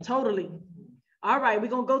righteousness. Totally. All right, we're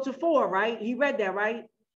gonna go to 4, right? He read that, right?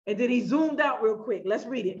 And then he zoomed out real quick. Let's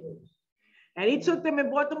read it. And he took them and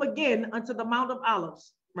brought them again unto the Mount of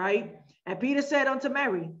Olives, right? And Peter said unto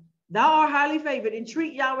Mary, thou art highly favored.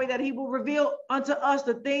 Entreat Yahweh that he will reveal unto us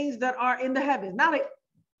the things that are in the heavens. Now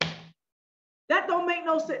that don't make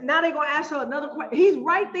no sense. Now they're going to ask her another question. He's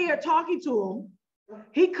right there talking to him.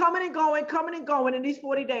 He coming and going in these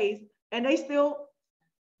 40 days. And they still,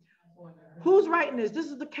 who's writing this? This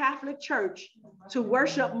is the Catholic Church to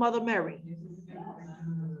worship Mother Mary.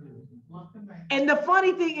 And the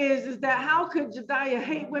funny thing is that how could Jediyah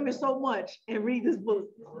hate women so much and read this book?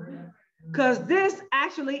 Because this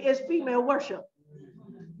actually is female worship.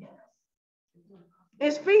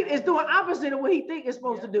 It's doing opposite of what he think it's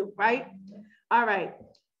supposed to do, right? All right.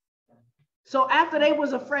 So after they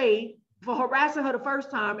was afraid for harassing her the first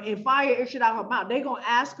time and fire issued out her mouth, they gonna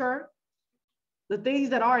ask her the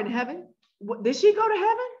things that are in heaven. Did she go to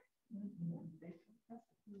heaven?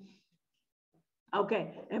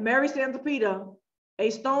 Okay. And Mary said unto Peter, a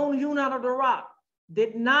stone hewn out of the rock.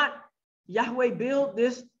 Did not Yahweh build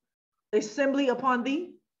this assembly upon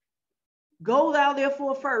thee? Go thou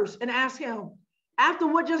therefore first and ask him. After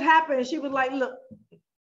what just happened, she was like, look,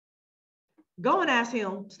 go and ask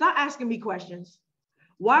him. Stop asking me questions.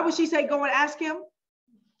 Why would she say go and ask him?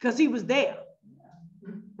 Because he was there,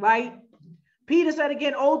 right? Peter said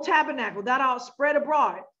again, old tabernacle, thou art spread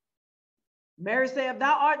abroad. Mary said,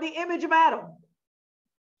 thou art the image of Adam.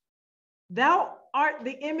 Thou art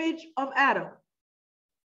the image of Adam.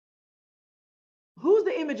 Who's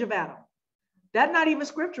the image of Adam? That's not even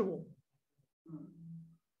scriptural.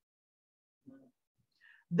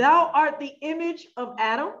 Thou art the image of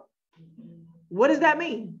Adam. What does that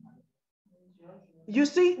mean? You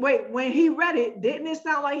see, wait, when he read it, didn't it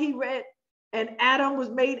sound like he read, and Adam was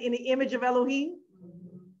made in the image of Elohim?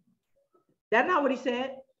 That's not what he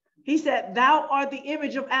said. He said, thou art the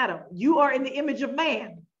image of Adam. You are in the image of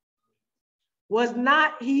man. Was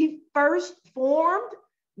not he first formed?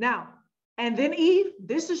 Now, and then Eve,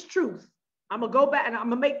 this is truth. I'm going to go back and I'm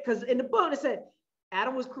going to make, because in the book it said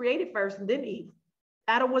Adam was created first and then Eve.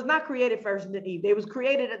 Adam was not created first and then Eve. They was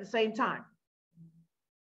created at the same time.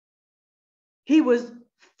 He was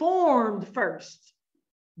formed first,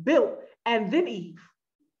 built, and then Eve,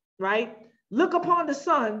 right? Look upon the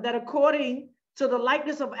sun that according to the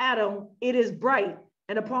likeness of Adam, it is bright,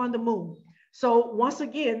 and upon the moon. So once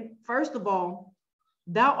again, first of all,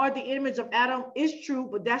 thou art the image of Adam is true,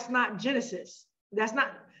 but that's not Genesis. That's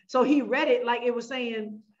not. So he read it like it was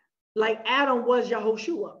saying, like Adam was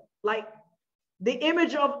Yahoshua. Like the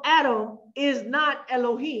image of Adam is not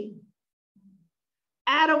Elohim.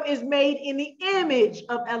 Adam is made in the image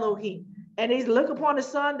of Elohim. And he's look upon the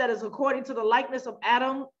sun that is according to the likeness of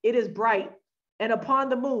Adam, it is bright, and upon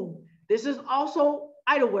the moon. This is also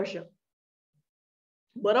idol worship.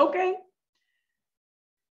 But okay.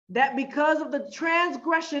 That because of the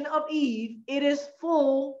transgression of Eve, it is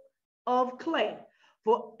full of clay.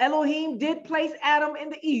 For Elohim did place Adam in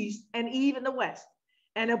the east and Eve in the west.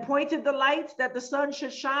 and appointed the lights that the sun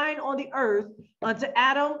should shine on the earth unto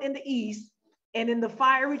Adam in the east, and in the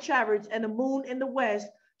fiery chariots, and the moon in the west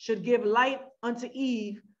should give light unto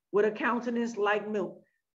Eve with a countenance like milk.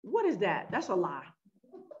 What is that? That's a lie.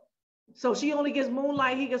 So she only gets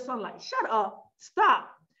moonlight, he gets sunlight. Shut up. Stop.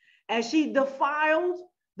 As she defiled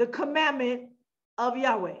the commandment of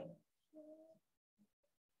Yahweh.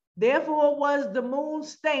 Therefore was the moon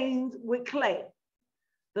stained with clay.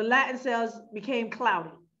 The Latin says became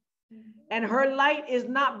cloudy. And her light is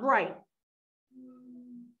not bright.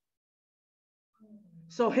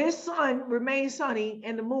 So his sun remained sunny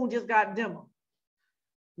and the moon just got dimmer.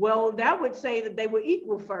 Well, that would say that they were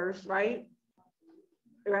equal first, right?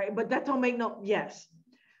 Right, but that don't make no, yes.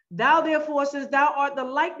 Thou therefore, since thou art the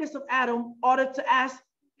likeness of Adam, ought to ask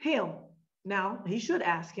him. Now, he should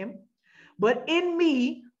ask him. But in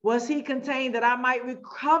me was he contained that I might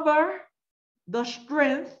recover the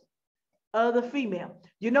strength of the female.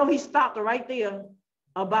 You know, he stopped right there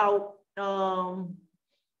about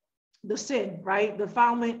the sin, right? The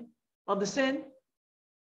defilement of the sin.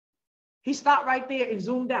 He stopped right there and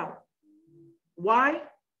zoomed out. Why?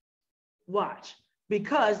 Watch.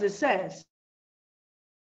 Because it says,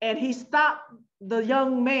 and he stopped the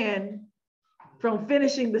young man from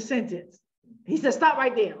finishing the sentence. He said, stop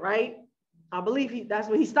right there, right? I believe that's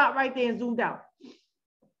what he stopped right there and zoomed out.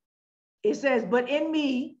 It says, but in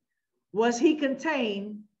me was he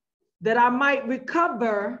contained that I might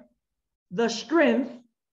recover the strength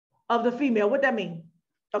of the female. What that mean?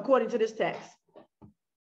 According to this text.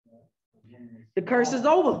 The curse is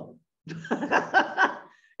over.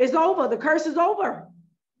 It's over. The curse is over.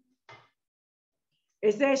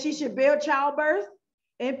 It says she should bear childbirth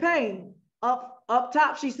and pain. Up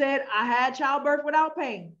top, she said, I had childbirth without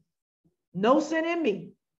pain. No sin in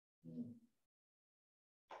me.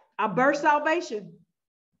 I birthed salvation.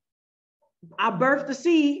 I birthed the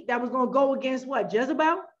seed that was going to go against what?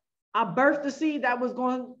 Jezebel? I birthed the seed that was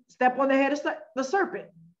going to step on the head of the serpent.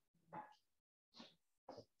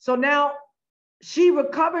 So now she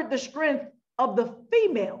recovered the strength of the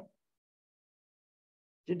female.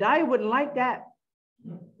 Jediyah wouldn't like that.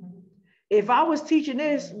 If I was teaching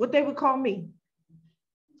this, what they would call me?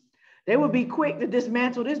 They would be quick to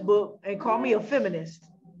dismantle this book and call me a feminist.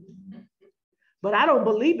 But I don't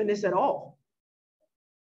believe in this at all.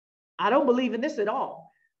 I don't believe in this at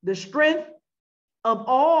all. The strength of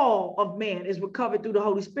all of man is recovered through the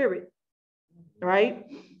Holy Spirit, right?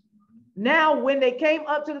 Now, when they came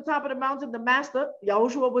up to the top of the mountain, the master,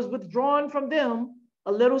 Yahushua, was withdrawn from them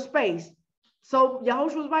a little space. So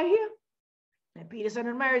Yahushua was right here. And Peter said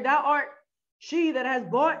to Mary, thou art she that has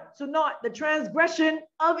brought to naught the transgression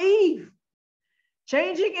of Eve.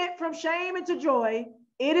 Changing it from shame into joy,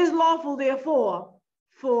 it is lawful, therefore,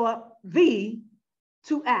 for thee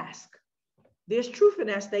to ask. There's truth in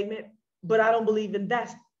that statement, but I don't believe in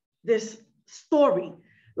this story.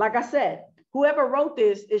 Like I said, whoever wrote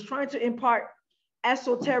this is trying to impart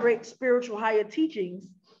esoteric, spiritual, higher teachings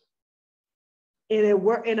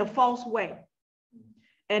in a false way.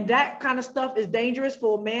 And that kind of stuff is dangerous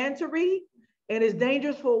for a man to read, and it's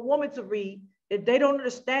dangerous for a woman to read if they don't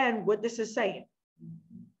understand what this is saying.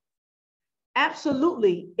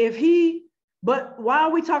 Absolutely. But why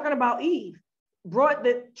are we talking about Eve? Brought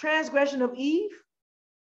the transgression of Eve?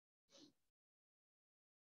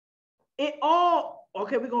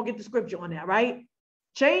 Okay, we're going to get the scripture on that, right?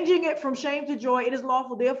 Changing it from shame to joy, it is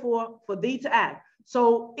lawful, therefore, for thee to act.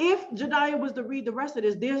 So if Jediyah was to read the rest of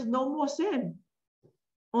this, there's no more sin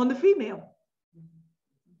on the female.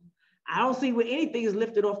 I don't see where anything is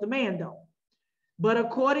lifted off the man, though. But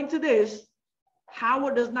according to this,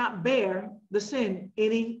 Howard does not bear the sin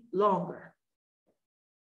any longer.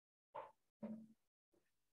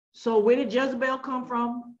 So where did Jezebel come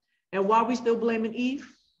from? And why are we still blaming Eve?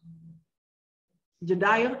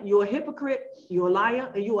 Jediyah, you're a hypocrite, you're a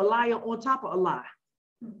liar, and you're a liar on top of a lie.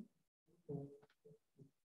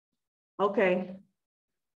 Okay.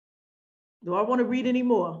 Do I want to read any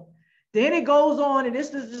more? Then it goes on, and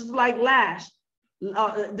this is just like Lash.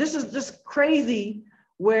 This is just crazy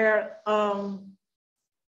where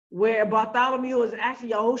Bartholomew is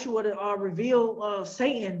asking Yahushua to reveal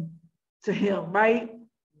Satan to him, right?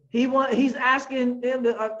 He's asking him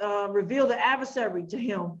to reveal the adversary to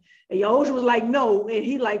him. And Yahushua was like, no. And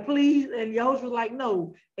he like, please. And Yahushua was like,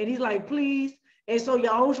 no. And he's like, please. And so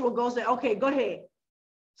Yahushua goes and say, okay, go ahead.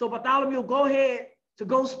 So Bartholomew, go ahead to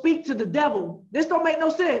go speak to the devil. This don't make no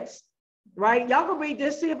sense, right? Y'all can read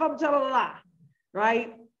this, see if I'm telling a lie,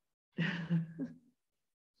 right?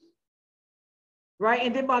 Right,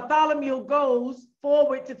 and then Bartholomew goes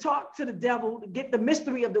forward to talk to the devil to get the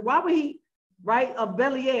mystery of why would he right, of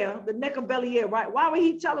Belial, the neck of Belial, right? Why would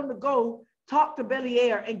he tell him to go talk to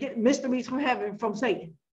Belial and get mysteries from heaven from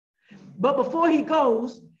Satan? But before he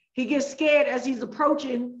goes, he gets scared as he's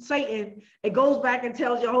approaching Satan and goes back and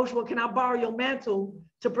tells Yahoshua, can I borrow your mantle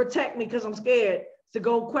to protect me because I'm scared to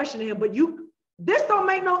go question him? But this don't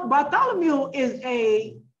make no, Bartholomew is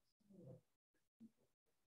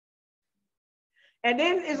and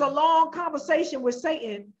then is a long conversation with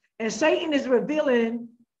Satan, and Satan is revealing,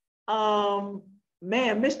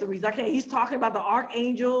 mysteries. He's talking about the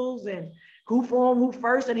archangels and who formed who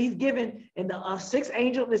first, and he's giving, and the sixth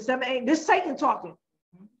angel, the seventh angel, this Satan talking,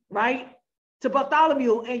 right, to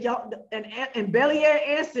Bartholomew, and Belial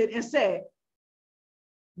answered and said,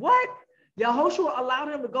 what? Yahoshua allowed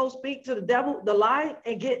him to go speak to the devil, the lion,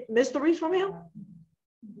 and get mysteries from him?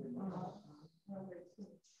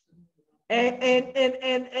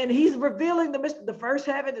 And he's revealing the first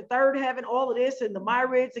heaven, the third heaven, all of this, and the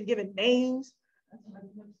myriads, and giving names.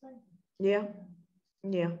 Yeah.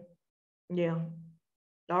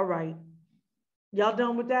 All right. Y'all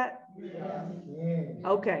done with that? Yeah.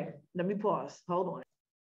 Okay, let me pause. Hold on.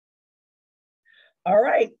 All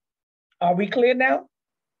right. Are we clear now?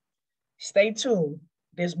 Stay tuned.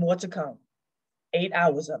 There's more to come. 8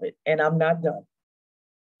 hours of it, and I'm not done.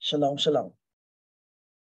 Shalom, shalom.